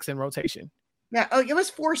 5, 6 in rotation. Yeah. Oh, it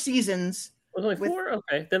was 4 seasons. Was only 4?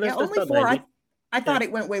 Okay, then that's only 4. I thought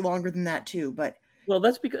it went way longer than that too, but. Well,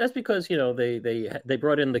 that's because they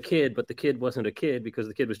brought in the kid, but the kid wasn't a kid because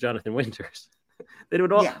the kid was Jonathan Winters. They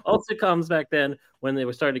would all sitcoms back then when they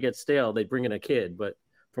were starting to get stale. They'd bring in a kid, but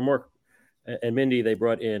for Mork and Mindy, they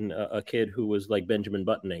brought in a kid who was like Benjamin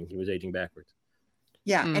Buttoning. He was aging backwards.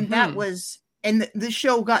 Yeah, and that was the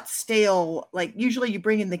show got stale. Like usually, you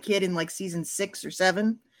bring in the kid in like season 6 or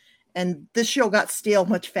 7, and this show got stale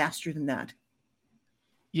much faster than that.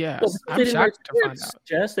 Yeah, well, I'm shocked to find out.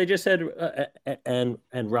 Jess, they just said, and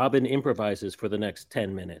Robin improvises for the next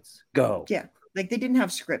 10 minutes. Go. Yeah, like they didn't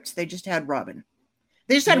have scripts. They just had Robin.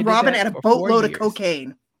 They just had Robin and a boatload of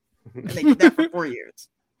cocaine. And they did that for 4 years.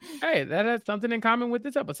 Hey, that has something in common with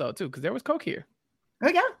this episode too, because there was coke here. Oh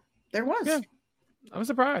yeah, there was. Yeah, I was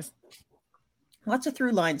surprised. Lots of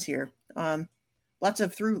through lines here. Lots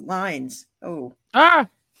of through lines. Oh. That's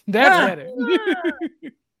better.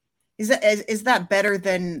 Is that better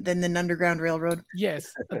than the Underground Railroad?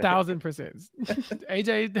 Yes, 1,000%.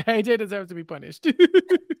 AJ deserves to be punished.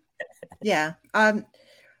 Yeah.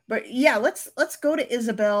 But yeah, let's go to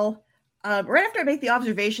Isabel. Right after I make the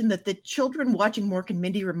observation that the children watching Mork and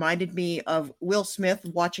Mindy reminded me of Will Smith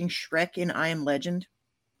watching Shrek in I Am Legend.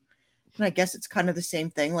 And I guess it's kind of the same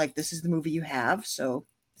thing. Like, this is the movie you have, so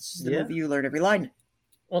this is the movie you learn every line.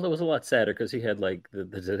 Well, that was a lot sadder because he had like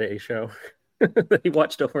the Today Show that he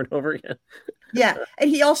watched over and over again. Yeah, and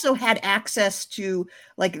he also had access to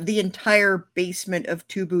like the entire basement of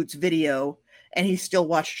Two Boots video, and he still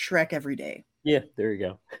watched Shrek every day. Yeah, there you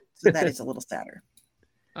go. So that is a little sadder.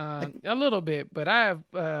 A little bit, but I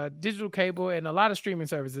have digital cable and a lot of streaming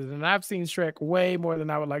services, and I've seen Shrek way more than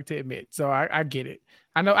I would like to admit. So I get it.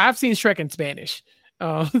 I know I've seen Shrek in Spanish,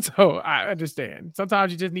 so I understand.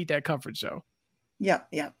 Sometimes you just need that comfort show. Yep.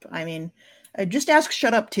 I mean, just ask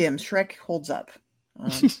Shut Up Tim. Shrek holds up.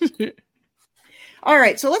 All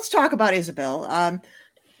right, so let's talk about Isabel.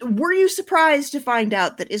 Were you surprised to find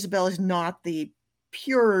out that Isabel is not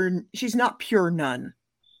she's not pure nun?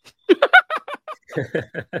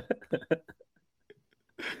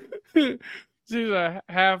 She's a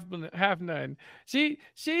half nun. She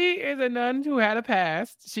is a nun who had a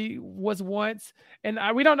past. She was once, and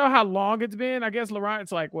we don't know how long it's been. I guess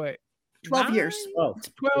Laurent's like what? 12 years. Oh,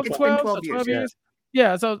 12 years.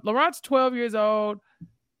 Yeah, so Laurent's 12 years old.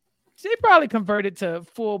 She probably converted to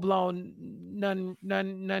full-blown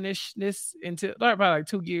nunnishness into probably like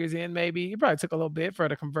 2 years in, maybe. It probably took a little bit for her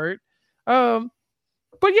to convert.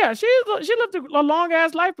 But yeah, she lived a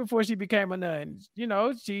long-ass life before she became a nun. You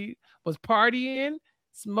know, she was partying,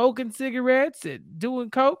 smoking cigarettes, and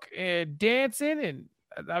doing coke, and dancing, and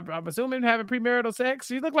I'm assuming having premarital sex.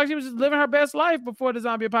 She looked like she was just living her best life before the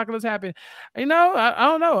zombie apocalypse happened. You know, I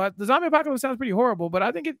don't know. The zombie apocalypse sounds pretty horrible, but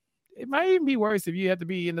I think it might even be worse if you have to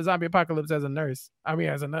be in the zombie apocalypse as a nurse. I mean,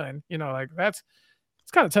 as a nun. You know, like it's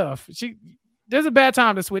kind of tough. There's a bad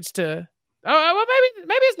time to switch to. Oh, well,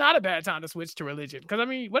 maybe it's not a bad time to switch to religion. Because, I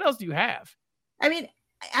mean, what else do you have? I mean,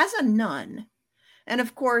 as a nun, and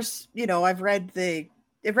of course, you know, I've read the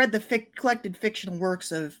collected fictional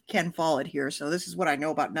works of Ken Follett here, so this is what I know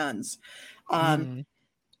about nuns. In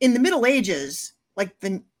the Middle Ages, like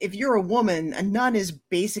if you're a woman, a nun is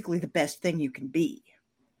basically the best thing you can be.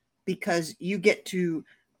 Because you get to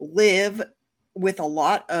live with a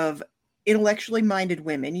lot of intellectually minded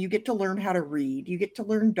women. You get to learn how to read. You get to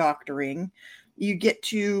learn doctoring. You get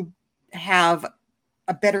to have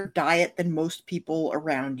a better diet than most people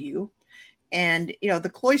around you. And, you know,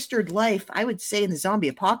 the cloistered life, I would say in the zombie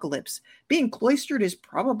apocalypse, being cloistered is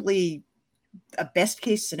probably a best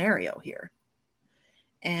case scenario here.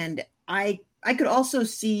 And I could also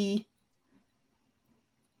see,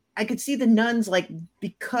 the nuns, like,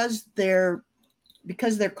 because their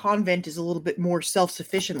convent is a little bit more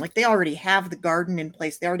self-sufficient, like they already have the garden in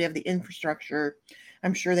place, they already have the infrastructure.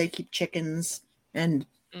 I'm sure they keep chickens and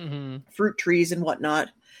fruit trees and whatnot.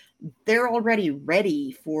 They're already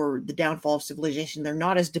ready for the downfall of civilization. They're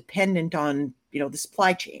not as dependent on, you know, the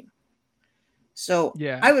supply chain. So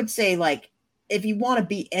yeah. I would say, like, if you want to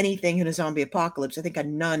be anything in a zombie apocalypse, I think a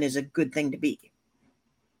nun is a good thing to be.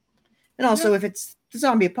 And also, if it's the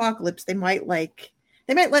zombie apocalypse, they might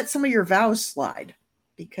let some of your vows slide,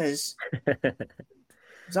 because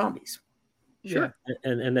zombies. Sure.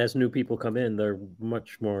 Yeah. And as new people come in, they're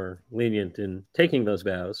much more lenient in taking those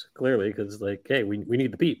vows, clearly, because like, hey, we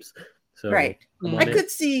need the peeps. So right. I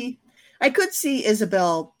could see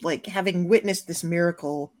Isabel, like, having witnessed this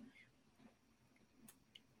miracle,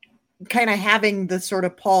 kind of having the sort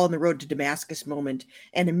of Paul on the road to Damascus moment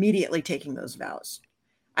and immediately taking those vows.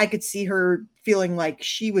 I could see her feeling like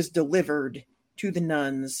she was delivered to the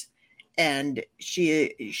nuns, and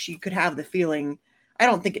she could have the feeling. I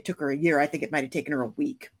don't think it took her a year. I think it might have taken her a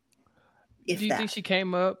week. Do you think she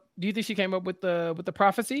came up with the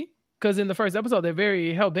prophecy? Because in the first episode, they're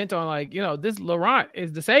very hell bent on, like, this Laurent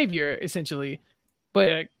is the savior essentially.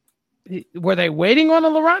 But were they waiting on a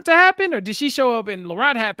Laurent to happen, or did she show up and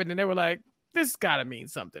Laurent happened and they were like, this gotta mean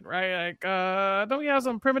something, right? Like, don't we have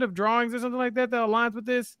some primitive drawings or something like that aligns with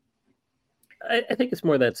this? I think it's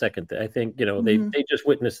more that second thing. I think they just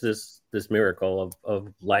witnessed this miracle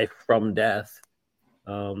of life from death.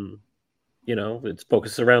 It's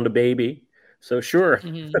focused around a baby, so sure.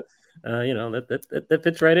 That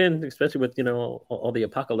fits right in, especially with all the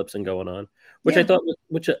apocalypse and going on, which I thought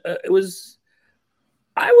it was.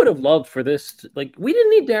 I would have loved for this. Like, we didn't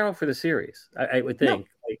need Daryl for the series. I would think.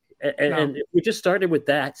 No. And if we just started with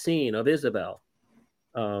that scene of Isabel.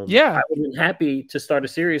 I would have been happy to start a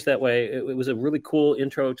series that way. It was a really cool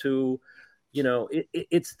intro to,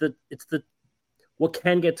 it's the what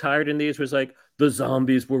can get tired in these was like, the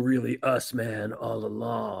zombies were really us, man, all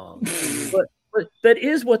along. but that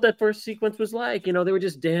is what that first sequence was like. They were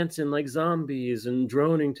just dancing like zombies and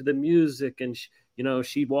droning to the music, and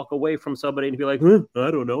she'd walk away from somebody and be like,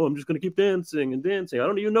 I don't know, I'm just going to keep dancing and dancing. I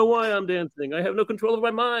don't even know why I'm dancing. I have no control over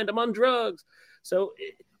my mind. I'm on drugs. So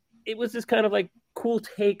it was this kind of like cool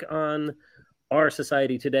take on our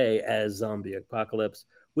society today as zombie apocalypse,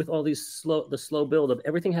 with all these the slow build of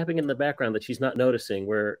everything happening in the background that she's not noticing,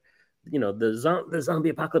 where the zombie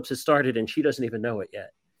apocalypse has started and she doesn't even know it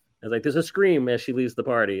yet. And like, there's a scream as she leaves the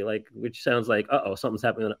party, like, which sounds like, something's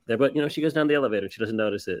happening there. But she goes down the elevator, she doesn't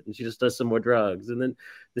notice it, and she just does some more drugs. And then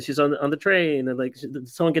she's on the train, and like,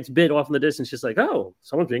 someone gets bit off in the distance. She's like, oh,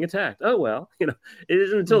 someone's being attacked. Oh well, it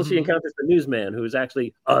isn't until she encounters the newsman who's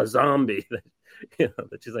actually a zombie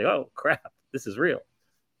that she's like, oh crap, this is real.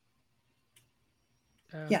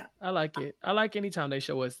 Yeah, I like it. I like anytime they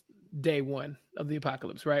show us day one of the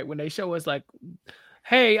apocalypse, right? When they show us like,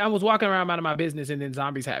 hey, I was walking around out of my business and then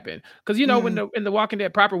zombies happen. Because, when in the Walking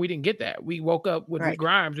Dead proper, we didn't get that. We woke up with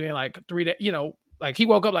Grimes being like 3 days, like he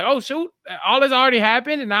woke up like, oh, shoot, all has already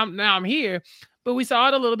happened and now I'm here. But we saw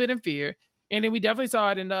it a little bit in Fear. And then we definitely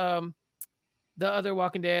saw it in the other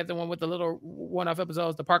Walking Dead, the one with the little one-off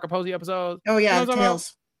episodes, the Parker Posey episodes. Oh, yeah,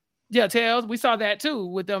 Tales. Yeah, Tales. We saw that too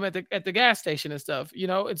with them at the gas station and stuff,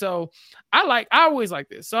 And so I always like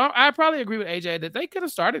this. So I probably agree with AJ that they could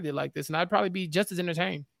have started it like this, and I'd probably be just as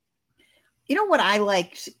entertained. You know what I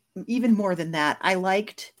liked even more than that? I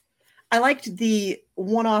liked the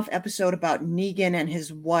one-off episode about Negan and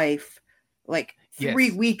his wife, like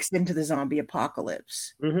 3 weeks into the zombie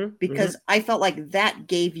apocalypse, because I felt like that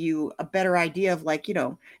gave you a better idea of, like, it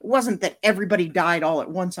wasn't that everybody died all at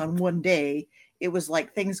once on one day. It was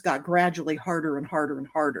like things got gradually harder and harder and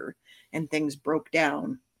harder, and things broke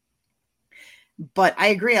down. But I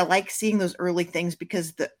agree. I like seeing those early things,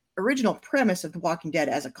 because the original premise of The Walking Dead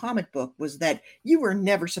as a comic book was that you were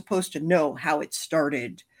never supposed to know how it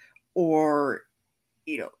started, or,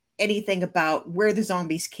 anything about where the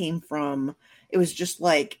zombies came from. It was just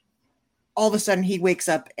like, all of a sudden he wakes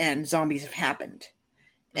up and zombies have happened.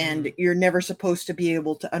 And you're never supposed to be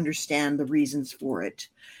able to understand the reasons for it.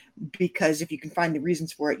 Because if you can find the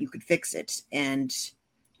reasons for it, you could fix it. And,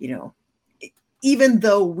 even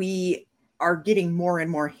though we are getting more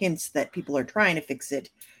and more hints that people are trying to fix it,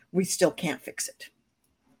 we still can't fix it.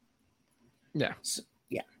 Yeah. So,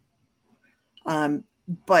 yeah.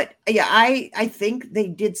 But yeah, I think they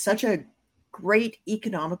did such a great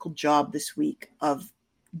economical job this week of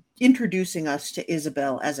introducing us to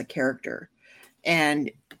Isabel as a character.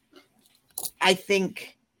 And I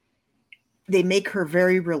think they make her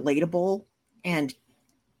very relatable and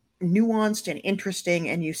nuanced and interesting,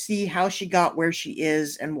 and you see how she got where she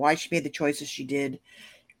is and why she made the choices she did,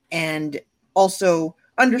 and also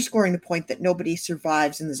underscoring the point that nobody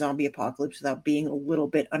survives in the zombie apocalypse without being a little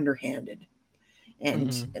bit underhanded.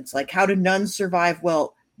 And it's like, how do nuns survive?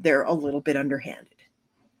 Well, they're a little bit underhanded.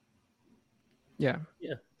 Yeah.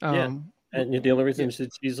 And the only reason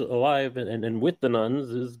she's alive and with the nuns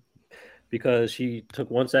is because she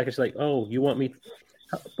took 1 second. She's like, oh, you want me,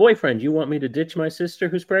 boyfriend, you want me to ditch my sister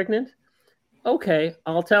who's pregnant? Okay,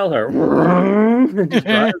 I'll tell her. Just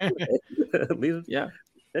drive away. Yeah,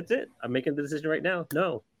 that's it. I'm making the decision right now.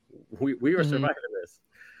 No, we are surviving this.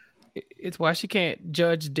 It's why she can't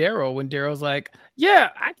judge Daryl when Daryl's like, yeah,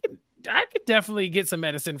 I could definitely get some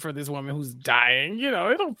medicine for this woman who's dying.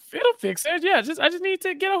 It'll fix it. Yeah, I just need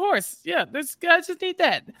to get a horse. Yeah, I just need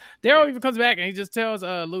that. Daryl even comes back and he just tells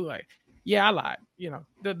Lou like, yeah, I lied.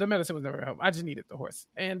 The medicine was never help. I just needed the horse,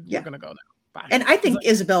 and we're gonna go now. Bye. And I think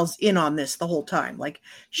Isabel's in on this the whole time. Like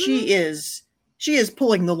she is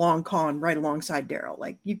pulling the long con right alongside Daryl.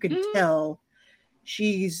 Like you can tell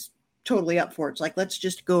she's totally up for it. It's like, let's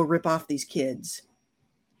just go rip off these kids.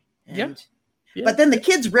 Yeah. But then the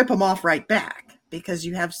kids rip them off right back, because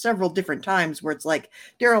you have several different times where it's like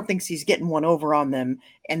Daryl thinks he's getting one over on them,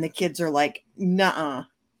 and the kids are like, nuh-uh.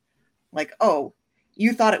 Like, oh,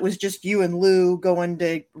 you thought it was just you and Lou going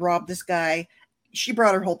to rob this guy. She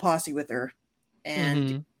brought her whole posse with her,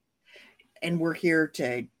 and we're here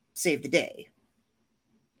to save the day.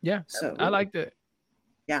 Yeah, so I liked it.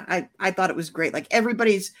 Yeah, I thought it was great. Like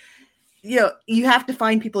everybody's, you have to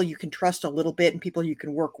find people you can trust a little bit and people you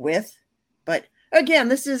can work with. But again,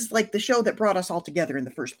 this is like the show that brought us all together in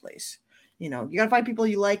the first place. You got to find people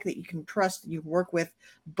you like, that you can trust, that you can work with,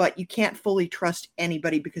 but you can't fully trust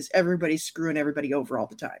anybody because everybody's screwing everybody over all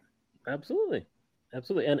the time. Absolutely.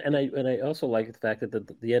 And I also like the fact that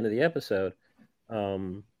at the end of the episode,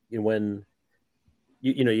 when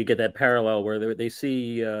you get that parallel where they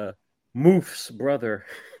see Moof's brother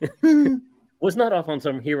was not off on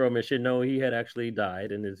some hero mission. No, he had actually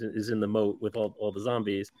died and is in the moat with all the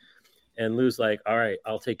zombies. And Lou's like, all right,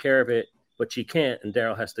 I'll take care of it, but she can't. And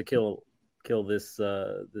Daryl has to kill this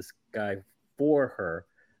guy for her.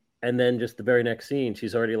 And then just the very next scene,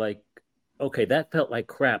 she's already like, okay, that felt like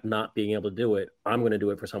crap not being able to do it. I'm going to do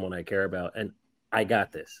it for someone I care about. And I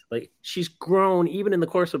got this. Like, she's grown even in the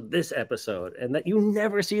course of this episode. And that you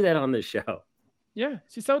never see that on this show. Yeah,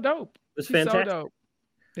 she's so dope. It's fantastic. So dope.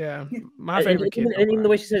 Yeah, my favorite kid. And even the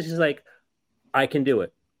way she says, she's like, I can do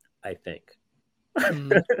it, I think.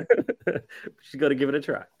 She's going to give it a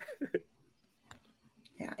try.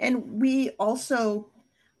 Yeah, and we also,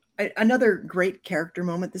 another great character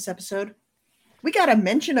moment this episode, we got a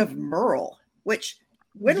mention of Merle, which,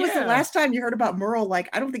 when was the last time you heard about Merle? Like,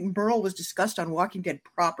 I don't think Merle was discussed on Walking Dead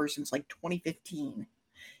proper since like 2015.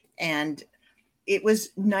 And it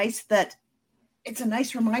was nice that it's a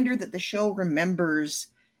nice reminder that the show remembers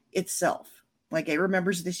itself. Like, it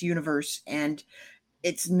remembers this universe, and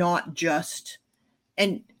it's not just,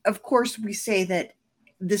 and of course we say that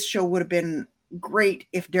this show would have been great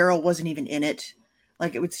if Daryl wasn't even in it.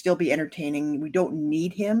 Like, it would still be entertaining. We don't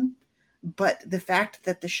need him. But the fact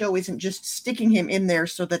that the show isn't just sticking him in there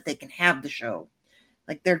so that they can have the show.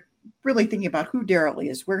 Like, they're really thinking about who Daryl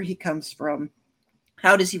is, where he comes from,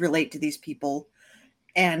 how does he relate to these people,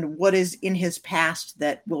 and what is in his past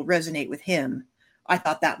that will resonate with him. I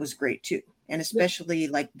thought that was great too. And especially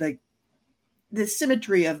like the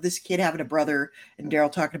symmetry of this kid having a brother and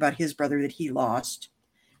Daryl talking about his brother that he lost.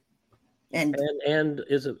 And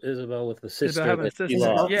Isabel with the sister that he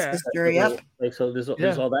lost. Yeah. Sister, yep. Like, so there's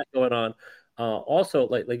all that going on. Also,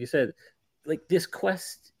 like you said, like this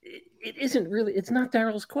quest, it isn't really, it's not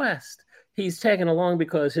Daryl's quest. He's tagging along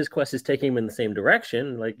because his quest is taking him in the same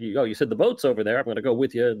direction. Like, you said the boat's over there. I'm going to go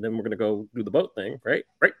with you, and then we're going to go do the boat thing, right?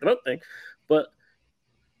 Right, the boat thing. But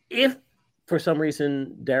if for some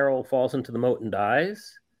reason Daryl falls into the moat and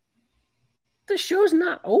dies, the show's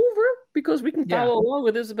not over, because we can follow along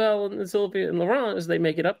with Isabel and Sylvia and Laurent as they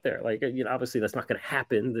make it up there. Like, obviously that's not going to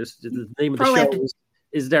happen. There's the name of the show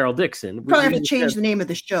is Daryl Dixon. Probably have to change the name of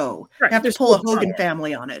the show. Right. Have to pull a Hogan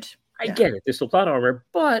family on it. I get it. There's still plot armor,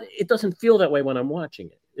 but it doesn't feel that way when I'm watching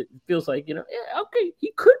it. It feels like, okay,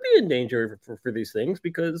 he could be in danger for these things,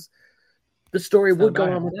 because the story would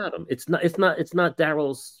go on without him. It's not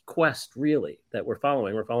Daryl's quest really that we're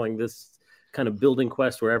following. We're following this kind of building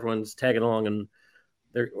quest where everyone's tagging along and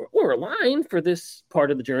we're aligned for this part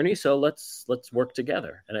of the journey. So let's work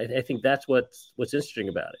together. And I think that's what's interesting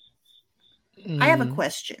about it. I have a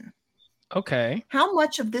question. Okay. How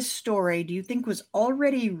much of this story do you think was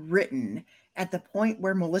already written at the point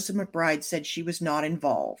where Melissa McBride said she was not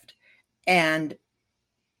involved? And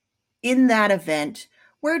in that event,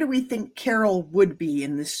 where do we think Carol would be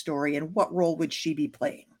in this story, and what role would she be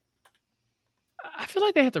playing? I feel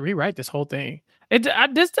like they have to rewrite this whole thing.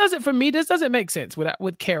 This doesn't make sense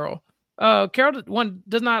with Carol. Carol, one,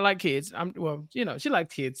 does not like kids. She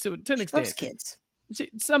likes kids to an extent. Loves kids.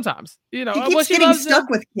 Sometimes, she keeps getting stuck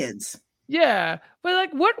with kids. Yeah, but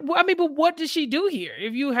like, but what does she do here?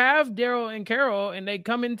 If you have Daryl and Carol and they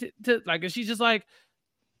come into like, is she just like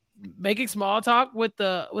making small talk with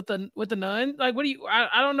the nun? Like, what do you?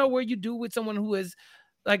 I don't know where you do with someone who is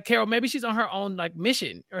like Carol, maybe she's on her own like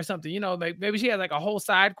mission or something, maybe she has like a whole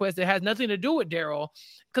side quest that has nothing to do with Daryl.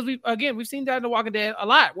 Because we've seen that in The Walking Dead a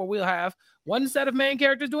lot, where we'll have one set of main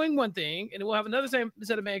characters doing one thing, and we'll have another same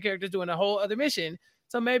set of main characters doing a whole other mission.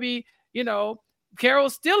 So maybe,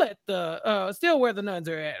 Carol's still at the still where the nuns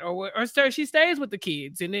are at, or she stays with the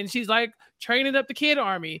kids, and then she's like training up the kid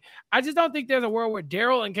army. I just don't think there's a world where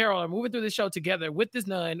Daryl and Carol are moving through the show together with this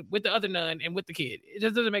nun, with the other nun, and with the kid. It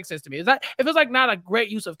just doesn't make sense to me. It feels like not a great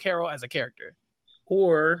use of Carol as a character.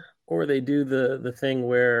 Or they do the thing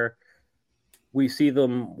where we see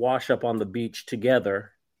them wash up on the beach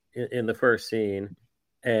together in the first scene,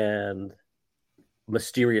 and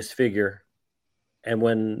mysterious figure, and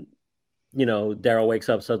when Daryl wakes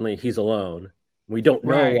up, suddenly he's alone. We don't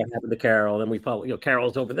know what happened to Carol. Then we follow,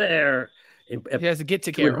 Carol's over there. He has to get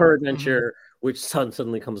to Carol. Her adventure, which Sun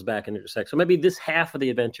suddenly comes back and intersects. So maybe this half of the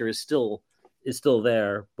adventure is still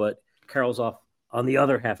there, but Carol's off on the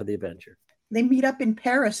other half of the adventure. They meet up in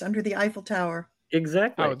Paris under the Eiffel Tower.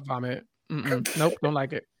 Exactly. I would vomit. Nope, don't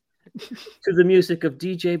like it. To the music of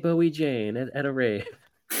DJ Bowie Jane at a rave.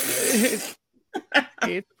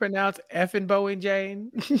 It's pronounced effing Bowie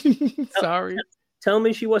Jane. Sorry. Tell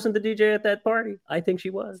me she wasn't the DJ at that party. I think she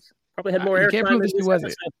was. Probably had more airtime. Can't prove that she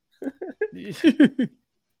wasn't.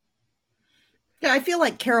 Yeah, I feel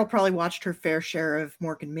like Carol probably watched her fair share of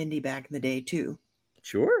Mork and Mindy back in the day too.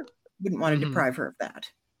 Sure. Wouldn't want to deprive her of that.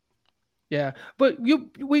 Yeah, but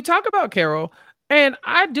we talk about Carol, and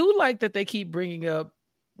I do like that they keep bringing up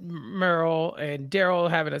Merle and Daryl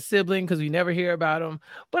having a sibling, because we never hear about them.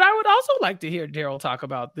 But I would also like to hear Daryl talk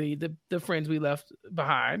about the friends we left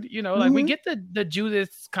behind. Like we get the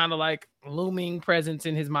Judith kind of like looming presence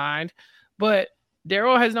in his mind, but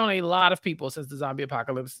Daryl has known a lot of people since the zombie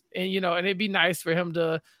apocalypse, and and it'd be nice for him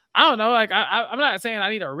to, I don't know, like I'm not saying I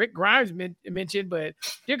need a Rick Grimes mention, but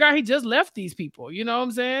dear God, he just left these people. You know what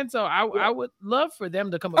I'm saying? So I would love for them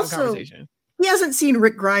to come up with a conversation. He hasn't seen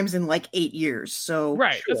Rick Grimes in like 8 years, so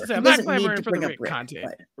right. Sure. I'm not clamoring for the Rick content,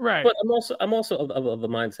 but... right? But I'm also of the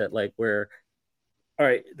mindset like where, all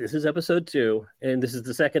right, this is episode 2, and this is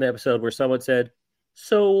the second episode where someone said,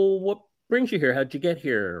 "So what brings you here? How'd you get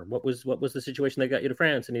here? What was the situation that got you to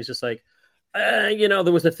France?" And he's just like, there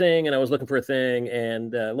was a thing, and I was looking for a thing,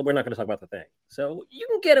 and we're not going to talk about the thing. So you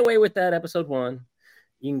can get away with that episode 1.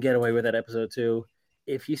 You can get away with that episode 2.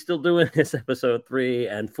 If he's still doing this episode 3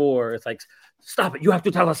 and 4, it's like, stop it! You have to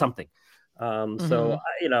tell us something. So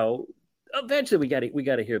eventually we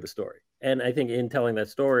got to hear the story, and I think in telling that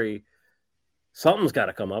story, something's got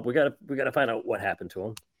to come up. We got to find out what happened to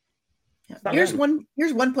him. Yeah. Here's one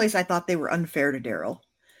place I thought they were unfair to Daryl.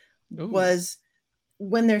 Was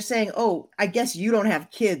when they're saying, "Oh, I guess you don't have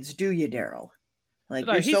kids, do you, Daryl?" Like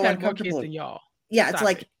you're he's so had more uncomfortable. kids than y'all. Yeah, it's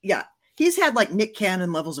like yeah. He's had like Nick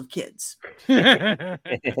Cannon levels of kids. He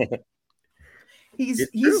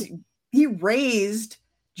raised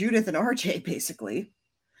Judith and RJ basically.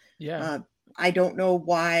 Yeah. I don't know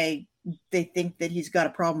why they think that he's got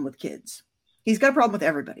a problem with kids. He's got a problem with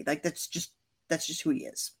everybody. Like that's just who he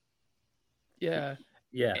is. Yeah.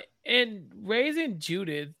 Yeah. And raising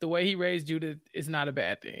Judith the way he raised Judith is not a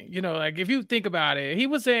bad thing. Like if you think about it, he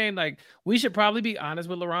was saying like we should probably be honest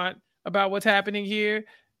with Laurent about what's happening here.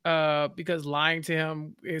 Because lying to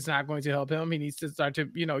him is not going to help him. He needs to start to,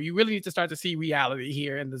 you really need to start to see reality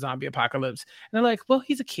here in the zombie apocalypse. And they're like, well,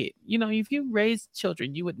 he's a kid. If you raised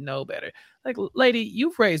children, you would know better. Like, lady,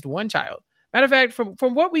 you've raised one child. Matter of fact,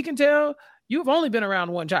 from what we can tell, you've only been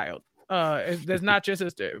around one child. That's not your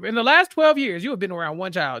sister. In the last 12 years, you have been around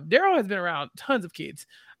one child. Daryl has been around tons of kids.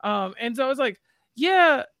 And so it's like,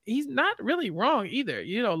 yeah, he's not really wrong either.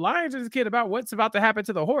 Lying to this kid about what's about to happen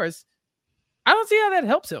to the horse, I don't see how that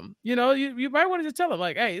helps him. You might want to just tell him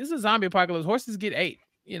like, hey, this is a zombie apocalypse. Horses get ate.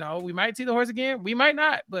 We might see the horse again. We might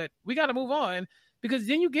not, but we got to move on, because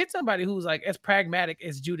then you get somebody who's like as pragmatic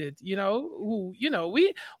as Judith, who,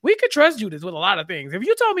 we could trust Judith with a lot of things. If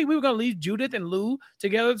you told me we were going to leave Judith and Lou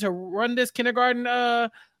together to run this kindergarten,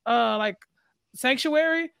 like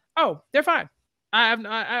sanctuary, oh, they're fine. I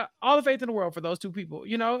have all the faith in the world for those two people,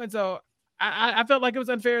 And so I felt like it was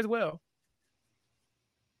unfair as well.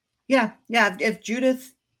 Yeah. If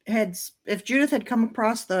Judith had come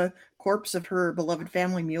across the corpse of her beloved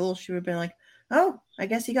family mule, she would have been like, "Oh, I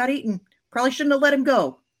guess he got eaten. Probably shouldn't have let him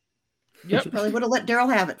go." Yep. She probably would have let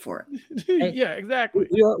Daryl have it for it. Hey, yeah, exactly.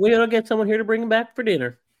 We ought to get someone here to bring him back for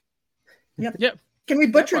dinner. Yep. Can we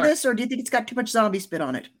butcher this, or do you think it's got too much zombie spit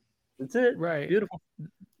on it? That's it. Right. Beautiful.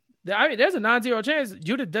 I mean, there's a non-zero chance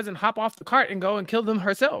Judith doesn't hop off the cart and go and kill them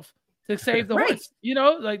herself to save the horse.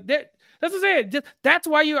 Like that. That's what I'm saying. That's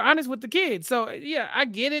why you're honest with the kids. So yeah, I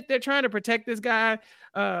get it. They're trying to protect this guy.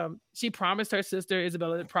 She promised her sister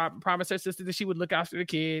Isabella promised her sister that she would look after the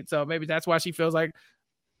kid. So maybe that's why she feels like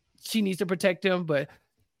she needs to protect him. But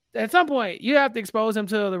at some point, you have to expose him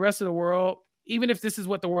to the rest of the world, even if this is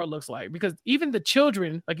what the world looks like. Because even the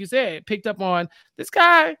children, like you said, picked up on this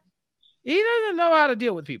guy. He doesn't know how to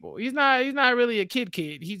deal with people. He's not really a kid.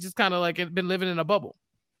 He's just kind of like been living in a bubble.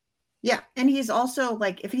 Yeah, and he's also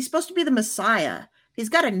like, if he's supposed to be the Messiah, he's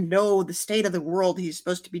got to know the state of the world he's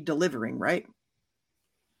supposed to be delivering, right?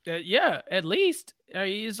 Yeah, at least.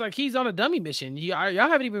 It's like he's on a dummy mission. Y'all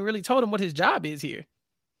haven't even really told him what his job is here.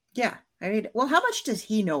 Yeah, I mean, well, how much does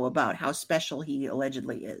he know about how special he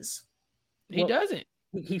allegedly is? He doesn't.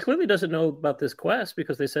 He clearly doesn't know about this quest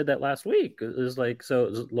because they said that last week. It was like, so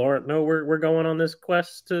does Laura know we're going on this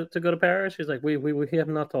quest to go to Paris? She's like, we have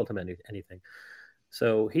not told him anything.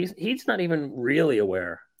 So he's not even really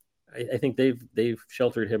aware. I think they've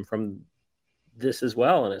sheltered him from this as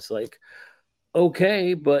well. And it's like,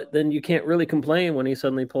 okay, but then you can't really complain when he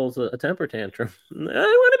suddenly pulls a temper tantrum. I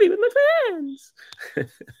want to be with my friends.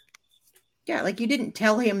 Yeah, like you didn't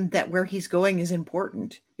tell him that where he's going is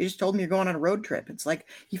important. You just told him you're going on a road trip. It's like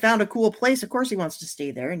he found a cool place. Of course he wants to stay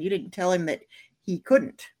there. And you didn't tell him that he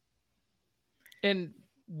couldn't. And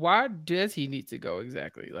why does he need to go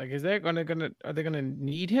exactly? Like, is that are they gonna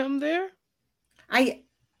need him there?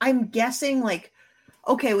 I'm guessing like,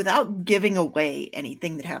 okay, without giving away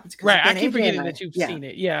anything that happens. Right, I keep forgetting that you've seen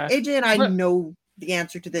it. Yeah, AJ and I know the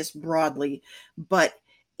answer to this broadly, but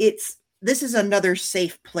this is another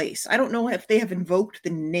safe place. I don't know if they have invoked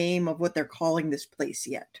the name of what they're calling this place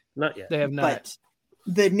yet. Not yet. They have not. But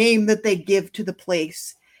the name that they give to the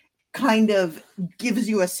place kind of gives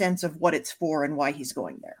you a sense of what it's for and why he's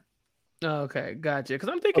going there. Okay, gotcha. Because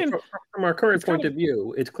I'm thinking from our current point of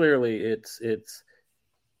view, it's clearly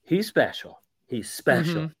he's special. He's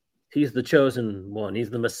special. Mm-hmm. He's the chosen one.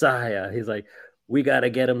 He's the Messiah. He's like, we got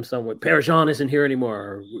to get him somewhere. Père Jean isn't here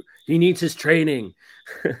anymore. He needs his training.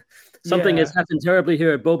 Something has happened terribly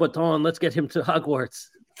here at Beaubaton. Let's get him to Hogwarts.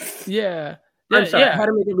 Yeah. I'm sorry. I had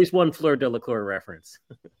to make at least one Fleur Delacour reference.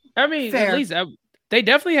 I mean, fair. At least they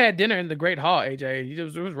definitely had dinner in the Great Hall, AJ.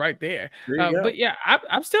 It was right there. But yeah,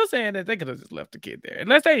 I'm still saying that they could have just left the kid there.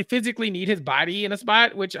 Unless they physically need his body in a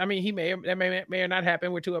spot, which, I mean, that may or not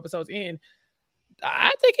happen. We're 2 episodes in.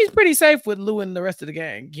 I think he's pretty safe with Lou and the rest of the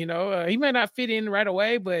gang. You know, he may not fit in right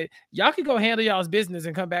away, but y'all can go handle y'all's business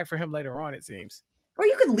and come back for him later on, it seems. Or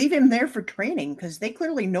you could leave him there for training because they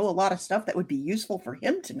clearly know a lot of stuff that would be useful for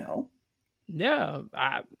him to know. Yeah,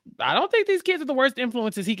 I don't think these kids are the worst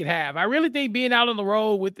influences he could have. I really think being out on the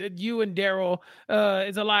road with you and Daryl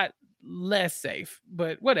is a lot less safe.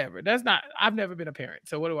 But whatever. I've never been a parent,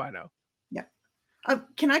 so what do I know? Yeah.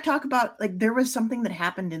 Can I talk about, like, there was something that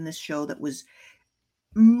happened in this show that was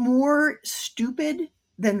more stupid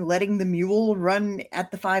than letting the mule run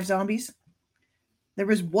at the 5 zombies? There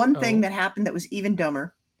was one thing that happened that was even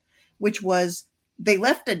dumber, which was they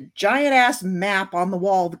left a giant ass map on the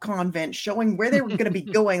wall of the convent showing where they were going to be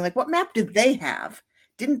going. Like, what map did they have?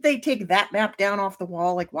 Didn't they take that map down off the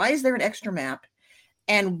wall? Like, why is there an extra map?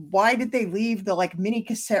 And why did they leave the like mini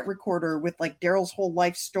cassette recorder with like Daryl's whole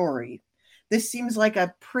life story? This seems like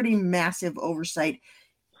a pretty massive oversight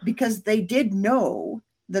because they did know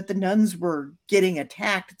that the nuns were getting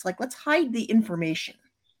attacked. It's like, let's hide the information.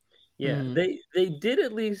 Yeah, they did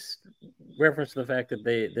at least reference the fact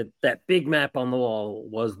that that big map on the wall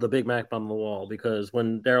was the big map on the wall, because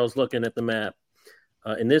when Daryl's looking at the map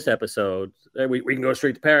in this episode, we can go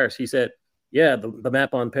straight to Paris. He said, yeah, the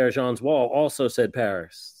map on Père Jean's wall also said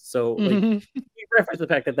Paris. So he referenced the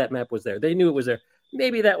fact that map was there. They knew it was there.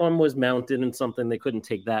 Maybe that one was mounted in something. They couldn't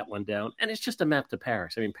take that one down. And it's just a map to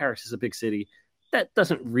Paris. I mean, Paris is a big city. That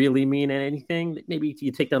doesn't really mean anything. Maybe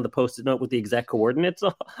you take down the Post-it note with the exact coordinates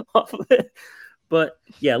off of it. But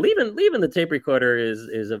yeah, leaving the tape recorder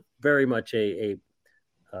is a very much a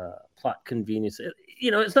plot convenience.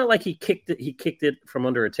 You know, it's not like he kicked it from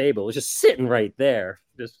under a table. It was just sitting right there.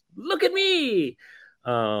 Just look at me.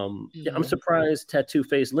 Yeah, I'm surprised Tattoo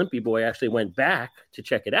Face Limpy Boy actually went back to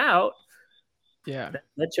check it out. Yeah,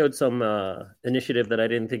 that showed some initiative that I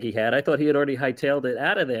didn't think he had. I thought he had already hightailed it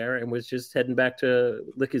out of there and was just heading back to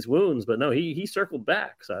lick his wounds. But no, he circled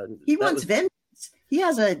back. So he wants vengeance. He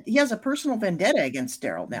has a personal vendetta against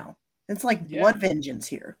Daryl now. It's like blood vengeance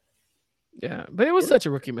here. Yeah, but it was such a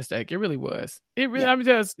rookie mistake. It really was. It really. I mean,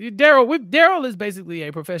 just Daryl is basically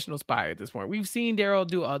a professional spy at this point. We've seen Daryl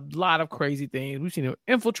do a lot of crazy things. We've seen him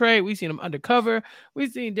infiltrate. We've seen him undercover.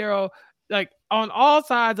 We've seen Daryl like on all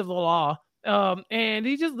sides of the law. And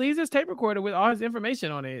he just leaves his tape recorder with all his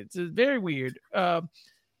information on it. It's very weird.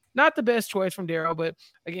 not the best choice from Daryl. But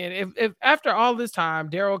again, if after all this time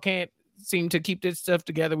Daryl can't seem to keep this stuff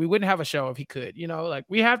together, we wouldn't have a show if he could. He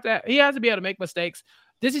has to be able to make mistakes.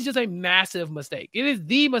 This is just a massive mistake. It is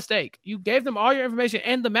the mistake. You gave them all your information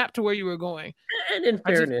and the map to where you were going. And in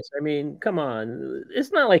fairness, I mean, come on.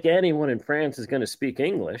 It's not like anyone in France is going to speak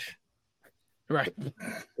English. Right.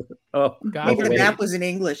 Oh, God. Maybe the map was in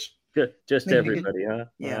English. Just everybody, huh?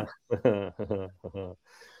 Yeah. I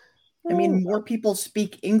mean, more people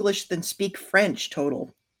speak English than speak French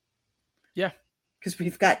total. Yeah. Because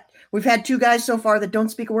we've had 2 guys so far that don't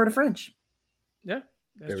speak a word of French. Yeah.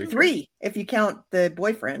 That's true. 3, if you count the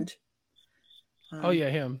boyfriend.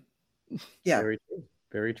 Him. Yeah. Very true.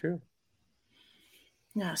 Very true.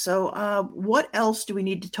 Yeah. So, what else do we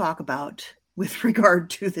need to talk about with regard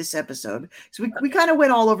to this episode? So we kind of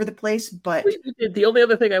went all over the place, but we did. The only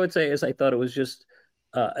other thing I would say is I thought it was just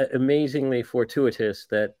amazingly fortuitous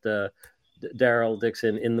that Daryl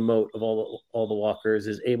Dixon, in the moat of all the walkers,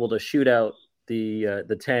 is able to shoot out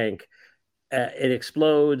the tank. It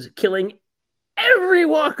explodes, killing every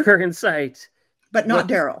walker in sight, but not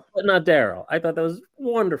Daryl. I thought that was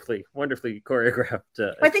wonderfully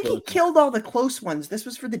choreographed. I think he killed all the close ones. This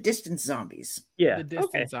was for the distance zombies. Yeah, the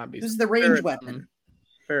distance zombies. This is the range weapon.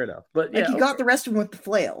 Fair enough, but he got the rest of them with the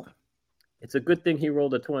flail. It's a good thing he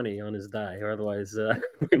rolled a 20 on his die, or otherwise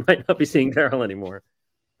we might not be seeing Daryl anymore.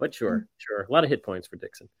 But sure, a lot of hit points for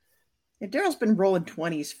Dixon. Yeah, Daryl's been rolling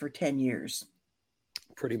 20s for 10 years.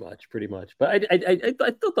 Pretty much. But I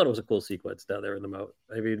still thought it was a cool sequence down there in the moat.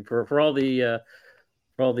 I mean, for all the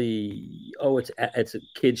it's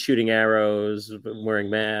kids shooting arrows,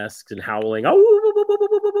 wearing masks, and howling. I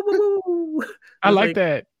like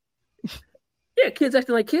that. Yeah, kids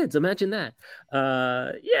acting like kids. Imagine that.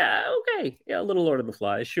 Okay. Yeah, a little Lord of the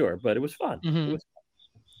Flies, sure, but it was fun. Mm-hmm. It was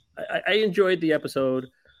fun. I enjoyed the episode.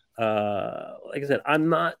 Like I said, I'm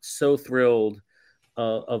not so thrilled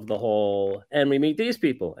of the whole, and we meet these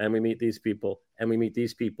people, and we meet these people, and we meet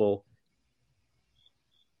these people.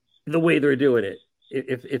 The way they're doing it,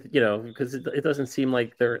 if because it doesn't seem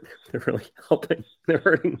like they're really helping. They're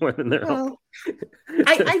hurting more than they're helping.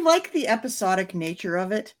 I like the episodic nature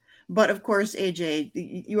of it. But of course, AJ,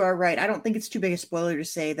 you are right. I don't think it's too big a spoiler to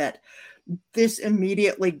say that this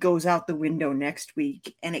immediately goes out the window next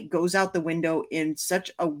week. And it goes out the window in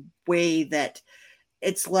such a way that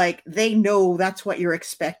it's like they know that's what you're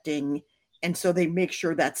expecting. And so they make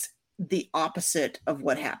sure that's the opposite of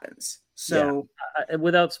what happens. So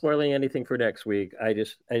without spoiling anything for next week, I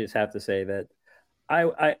just have to say that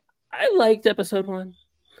I liked episode 1.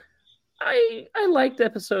 I liked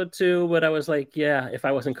episode 2, but I was like, yeah, if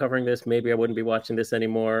I wasn't covering this, maybe I wouldn't be watching this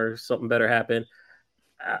anymore. Something better happened.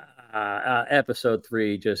 Episode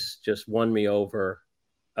 3 just won me over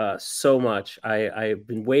so much. I've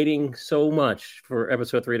been waiting so much for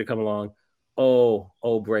episode 3 to come along. Oh,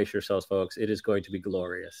 brace yourselves, folks. It is going to be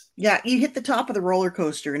glorious. Yeah, you hit the top of the roller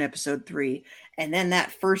coaster in episode 3, and then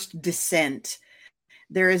that first descent.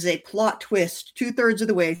 There is a plot twist 2/3 of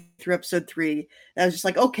the way through episode 3. I was just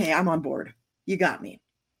like, okay, I'm on board. You got me.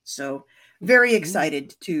 So very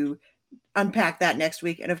excited to unpack that next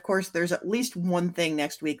week. And of course, there's at least one thing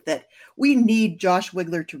next week that we need Josh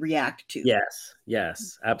Wigler to react to.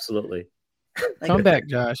 Yes, absolutely. Come back,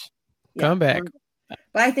 Josh. Come back.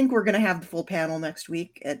 But I think we're going to have the full panel next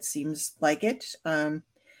week. It seems like it.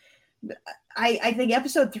 I think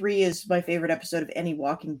episode 3 is my favorite episode of any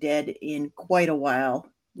Walking Dead in quite a while.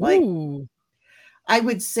 Ooh. I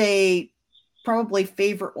would say probably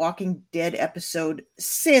favorite Walking Dead episode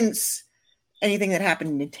since anything that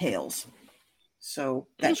happened in Tales. So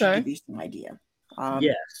that should give you some idea.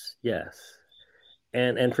 Yes.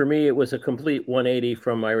 And for me, it was a complete 180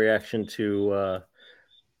 from my reaction to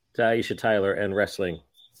Aisha Tyler and wrestling.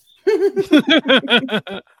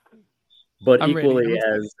 But equally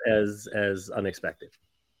as unexpected.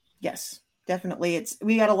 Yes, definitely.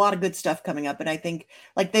 We got a lot of good stuff coming up, and I think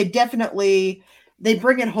like they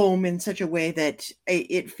bring it home in such a way that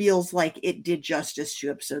it feels like it did justice to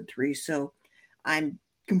episode 3. So I'm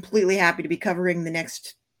completely happy to be covering the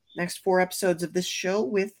next 4 episodes of this show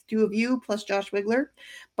with 2 of you plus Josh Wigler.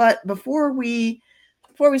 But before we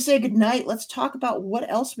say goodnight, let's talk about what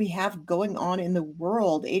else we have going on in the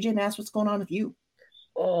world. AJ Nass, what's going on with you?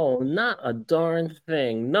 Oh, not a darn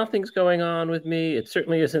thing. Nothing's going on with me. It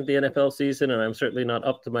certainly isn't the NFL season, and I'm certainly not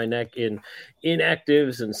up to my neck in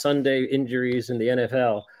inactives and Sunday injuries in the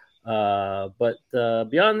NFL. But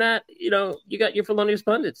beyond that, you got your felonious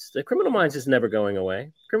pundits. The Criminal Minds is never going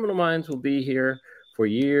away. Criminal Minds will be here for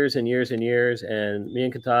years and years and years, and me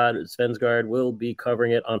and Katad Svensgaard will be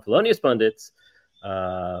covering it on Felonious Pundits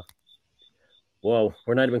Well,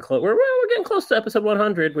 we're not even close. We're getting close to episode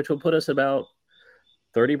 100, which will put us about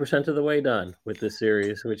 30% of the way done with this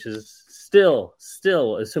series, which is still,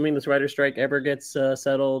 assuming this writer strike ever gets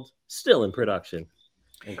settled, still in production.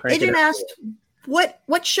 And Adrian asked,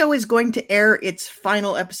 what show is going to air its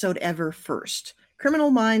final episode ever first? Criminal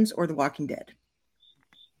Minds or The Walking Dead?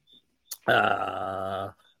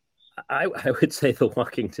 I would say The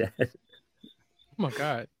Walking Dead. Oh my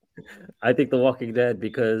God. I think The Walking Dead,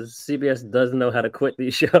 because CBS doesn't know how to quit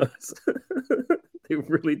these shows. They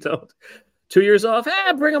really don't. 2 years off,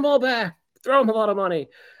 bring them all back. Throw them a lot of money.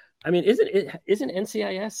 I mean, isn't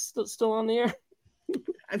NCIS still on the air?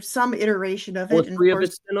 Some iteration of it. Or 3 of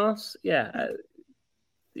its spinoffs? Yeah.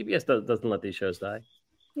 CBS doesn't let these shows die.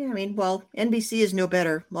 Yeah, I mean, well, NBC is no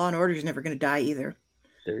better. Law and Order is never going to die either.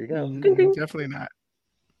 There you go. Definitely not.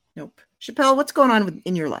 Nope. Chappelle, what's going on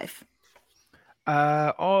in your life? Here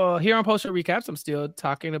on Post Show Recaps, I'm still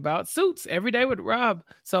talking about Suits every day with Rob.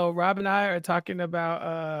 So Rob and I are talking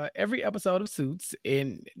about every episode of Suits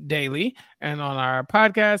in daily, and on our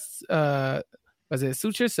podcast, was it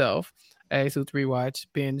Suits Yourself, a Suits Rewatch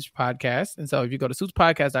binge podcast. And so if you go to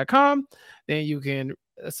suitspodcast.com, then you can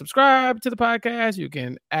subscribe to the podcast. You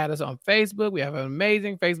can add us on Facebook. We have an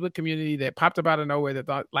amazing Facebook community that popped up out of nowhere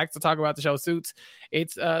that likes to talk about the show Suits.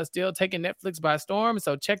 It's still taking Netflix by storm.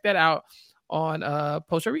 So check that out on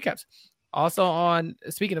Post Show Recaps. Also on,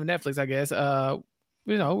 speaking of Netflix, I guess,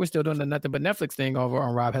 we're still doing the Nothing But Netflix thing over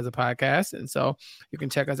on Rob Has a Podcast. And so you can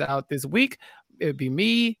check us out this week. It would be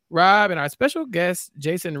me, Rob, and our special guest,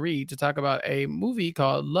 Jason Reed, to talk about a movie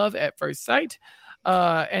called Love at First Sight.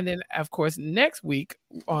 And then, of course, next week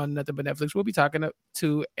on Nothing But Netflix, we'll be talking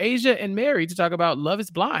to Asia and Mary to talk about Love is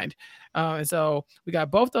Blind. And so we got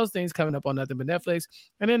both those things coming up on Nothing But Netflix.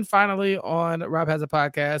 And then finally on Rob Has a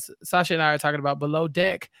Podcast, Sasha and I are talking about Below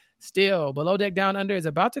Deck. Still, Below Deck Down Under is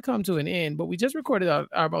about to come to an end, but we just recorded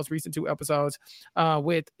our most recent 2 episodes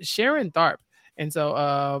with Sharon Tharp. And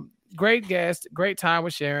so great guest, great time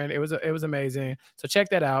with Sharon. It was amazing. So check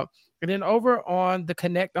that out. And then over on the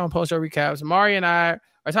Connect on Post Show Recaps, Mari and I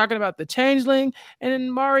are talking about The Changeling, and then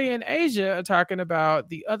Mari and Asia are talking about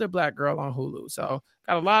The Other Black Girl on Hulu. So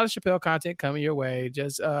got a lot of Chappelle content coming your way.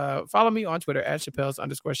 Just follow me on Twitter at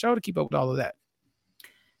Chappelle's_show to keep up with all of that.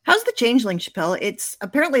 How's The Changeling, Chappelle? It's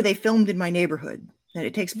apparently they filmed in my neighborhood and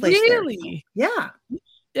it takes place really there. So,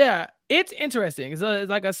 yeah, it's interesting. It's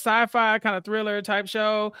like a sci-fi kind of thriller type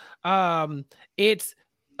show. It's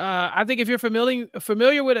I think if you're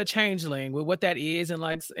familiar with a changeling, with what that is, and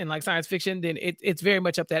like science fiction, then it's very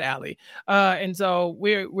much up that alley. And so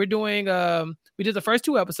we're doing we did the first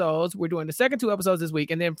 2 episodes. We're doing the second 2 episodes this week,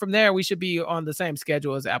 and then from there we should be on the same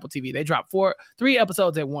schedule as Apple TV. They drop 3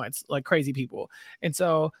 episodes at once, like crazy people. And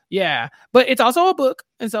so yeah, but it's also a book,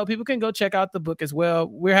 and so people can go check out the book as well.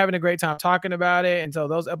 We're having a great time talking about it, and so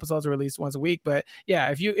those episodes are released once a week. But yeah,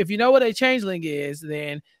 if you know what a changeling is,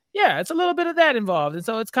 then yeah, it's a little bit of that involved. And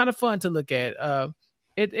so it's kind of fun to look at.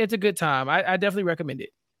 It's a good time. I definitely recommend it.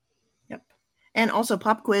 Yep. And also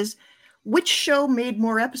pop quiz. Which show made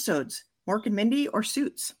more episodes? Mork and Mindy or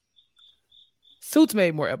Suits? Suits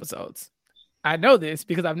made more episodes. I know this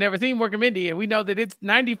because I've never seen Mork and Mindy, and we know that it's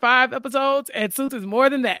 95 episodes, and Suits is more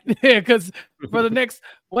than that. Because for the next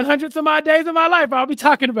 100 some odd days of my life, I'll be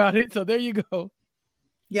talking about it. So there you go.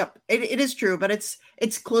 Yep, it is true, but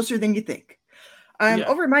it's closer than you think.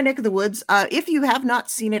 Over in my neck of the woods, if you have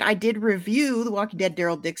not seen it, I did review The Walking Dead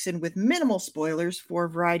Daryl Dixon with minimal spoilers for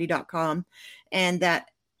Variety.com, and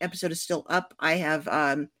that episode is still up. I have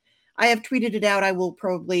tweeted it out. I will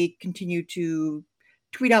probably continue to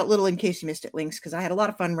tweet out little in case you missed it links, because I had a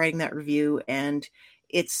lot of fun writing that review, and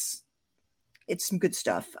it's some good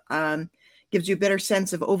stuff. Gives you a better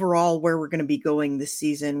sense of overall where we're going to be going this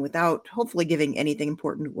season without hopefully giving anything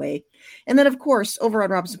important away. And then, of course, over on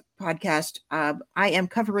Rob's podcast, I am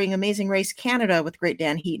covering Amazing Race Canada with Great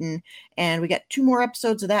Dan Heaton, and we got 2 more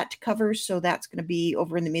episodes of that to cover, so that's going to be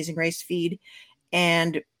over in the Amazing Race feed.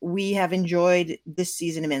 And we have enjoyed this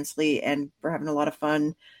season immensely, and we're having a lot of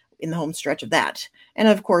fun in the home stretch of that. And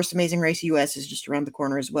of course, Amazing Race US is just around the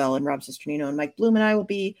corner as well, and Rob Cesternino and Mike Bloom and I will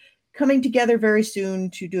be coming together very soon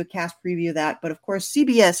to do a cast preview of that. But of course,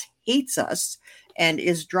 CBS hates us and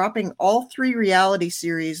is dropping all 3 reality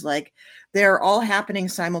series. Like, they're all happening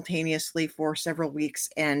simultaneously for several weeks.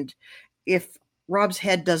 And if Rob's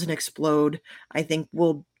head doesn't explode, I think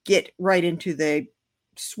we'll get right into the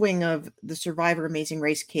swing of the Survivor Amazing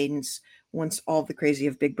Race cadence once all the crazy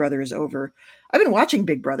of Big Brother is over. I've been watching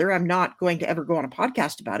Big Brother. I'm not going to ever go on a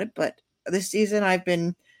podcast about it, but this season I've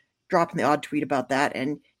been dropping the odd tweet about that.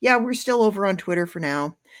 And yeah, we're still over on Twitter for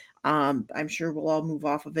now. I'm sure we'll all move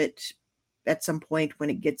off of it at some point when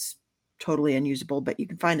it gets totally unusable, but you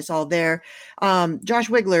can find us all there. Josh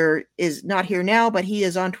Wigler is not here now, but he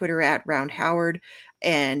is on Twitter at Round Howard.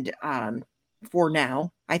 And for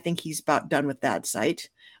now, I think he's about done with that site.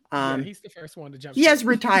 He's the first one to jump. He has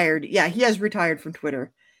retired. Yeah, he has retired from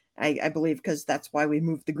Twitter, I believe, because that's why we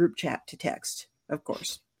moved the group chat to text, of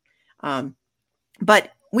course.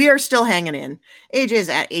 But we are still hanging in. AJ is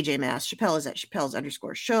at AJ Mass. Chappelle is at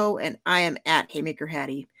Chappelle's_show. And I am at Haymaker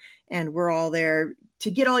Hattie. And we're all there to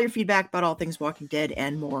get all your feedback about all things Walking Dead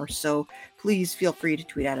and more. So please feel free to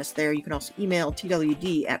tweet at us there. You can also email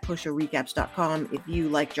twd@postshowrecaps.com if you,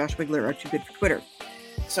 like Josh Wigler, are too good for Twitter.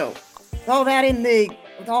 So with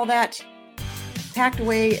all that packed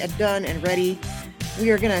away and done and ready, we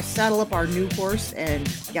are going to saddle up our new horse and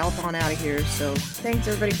gallop on out of here. So thanks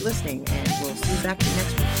everybody for listening, and we'll see you back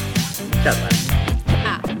next week.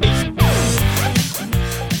 Ciao.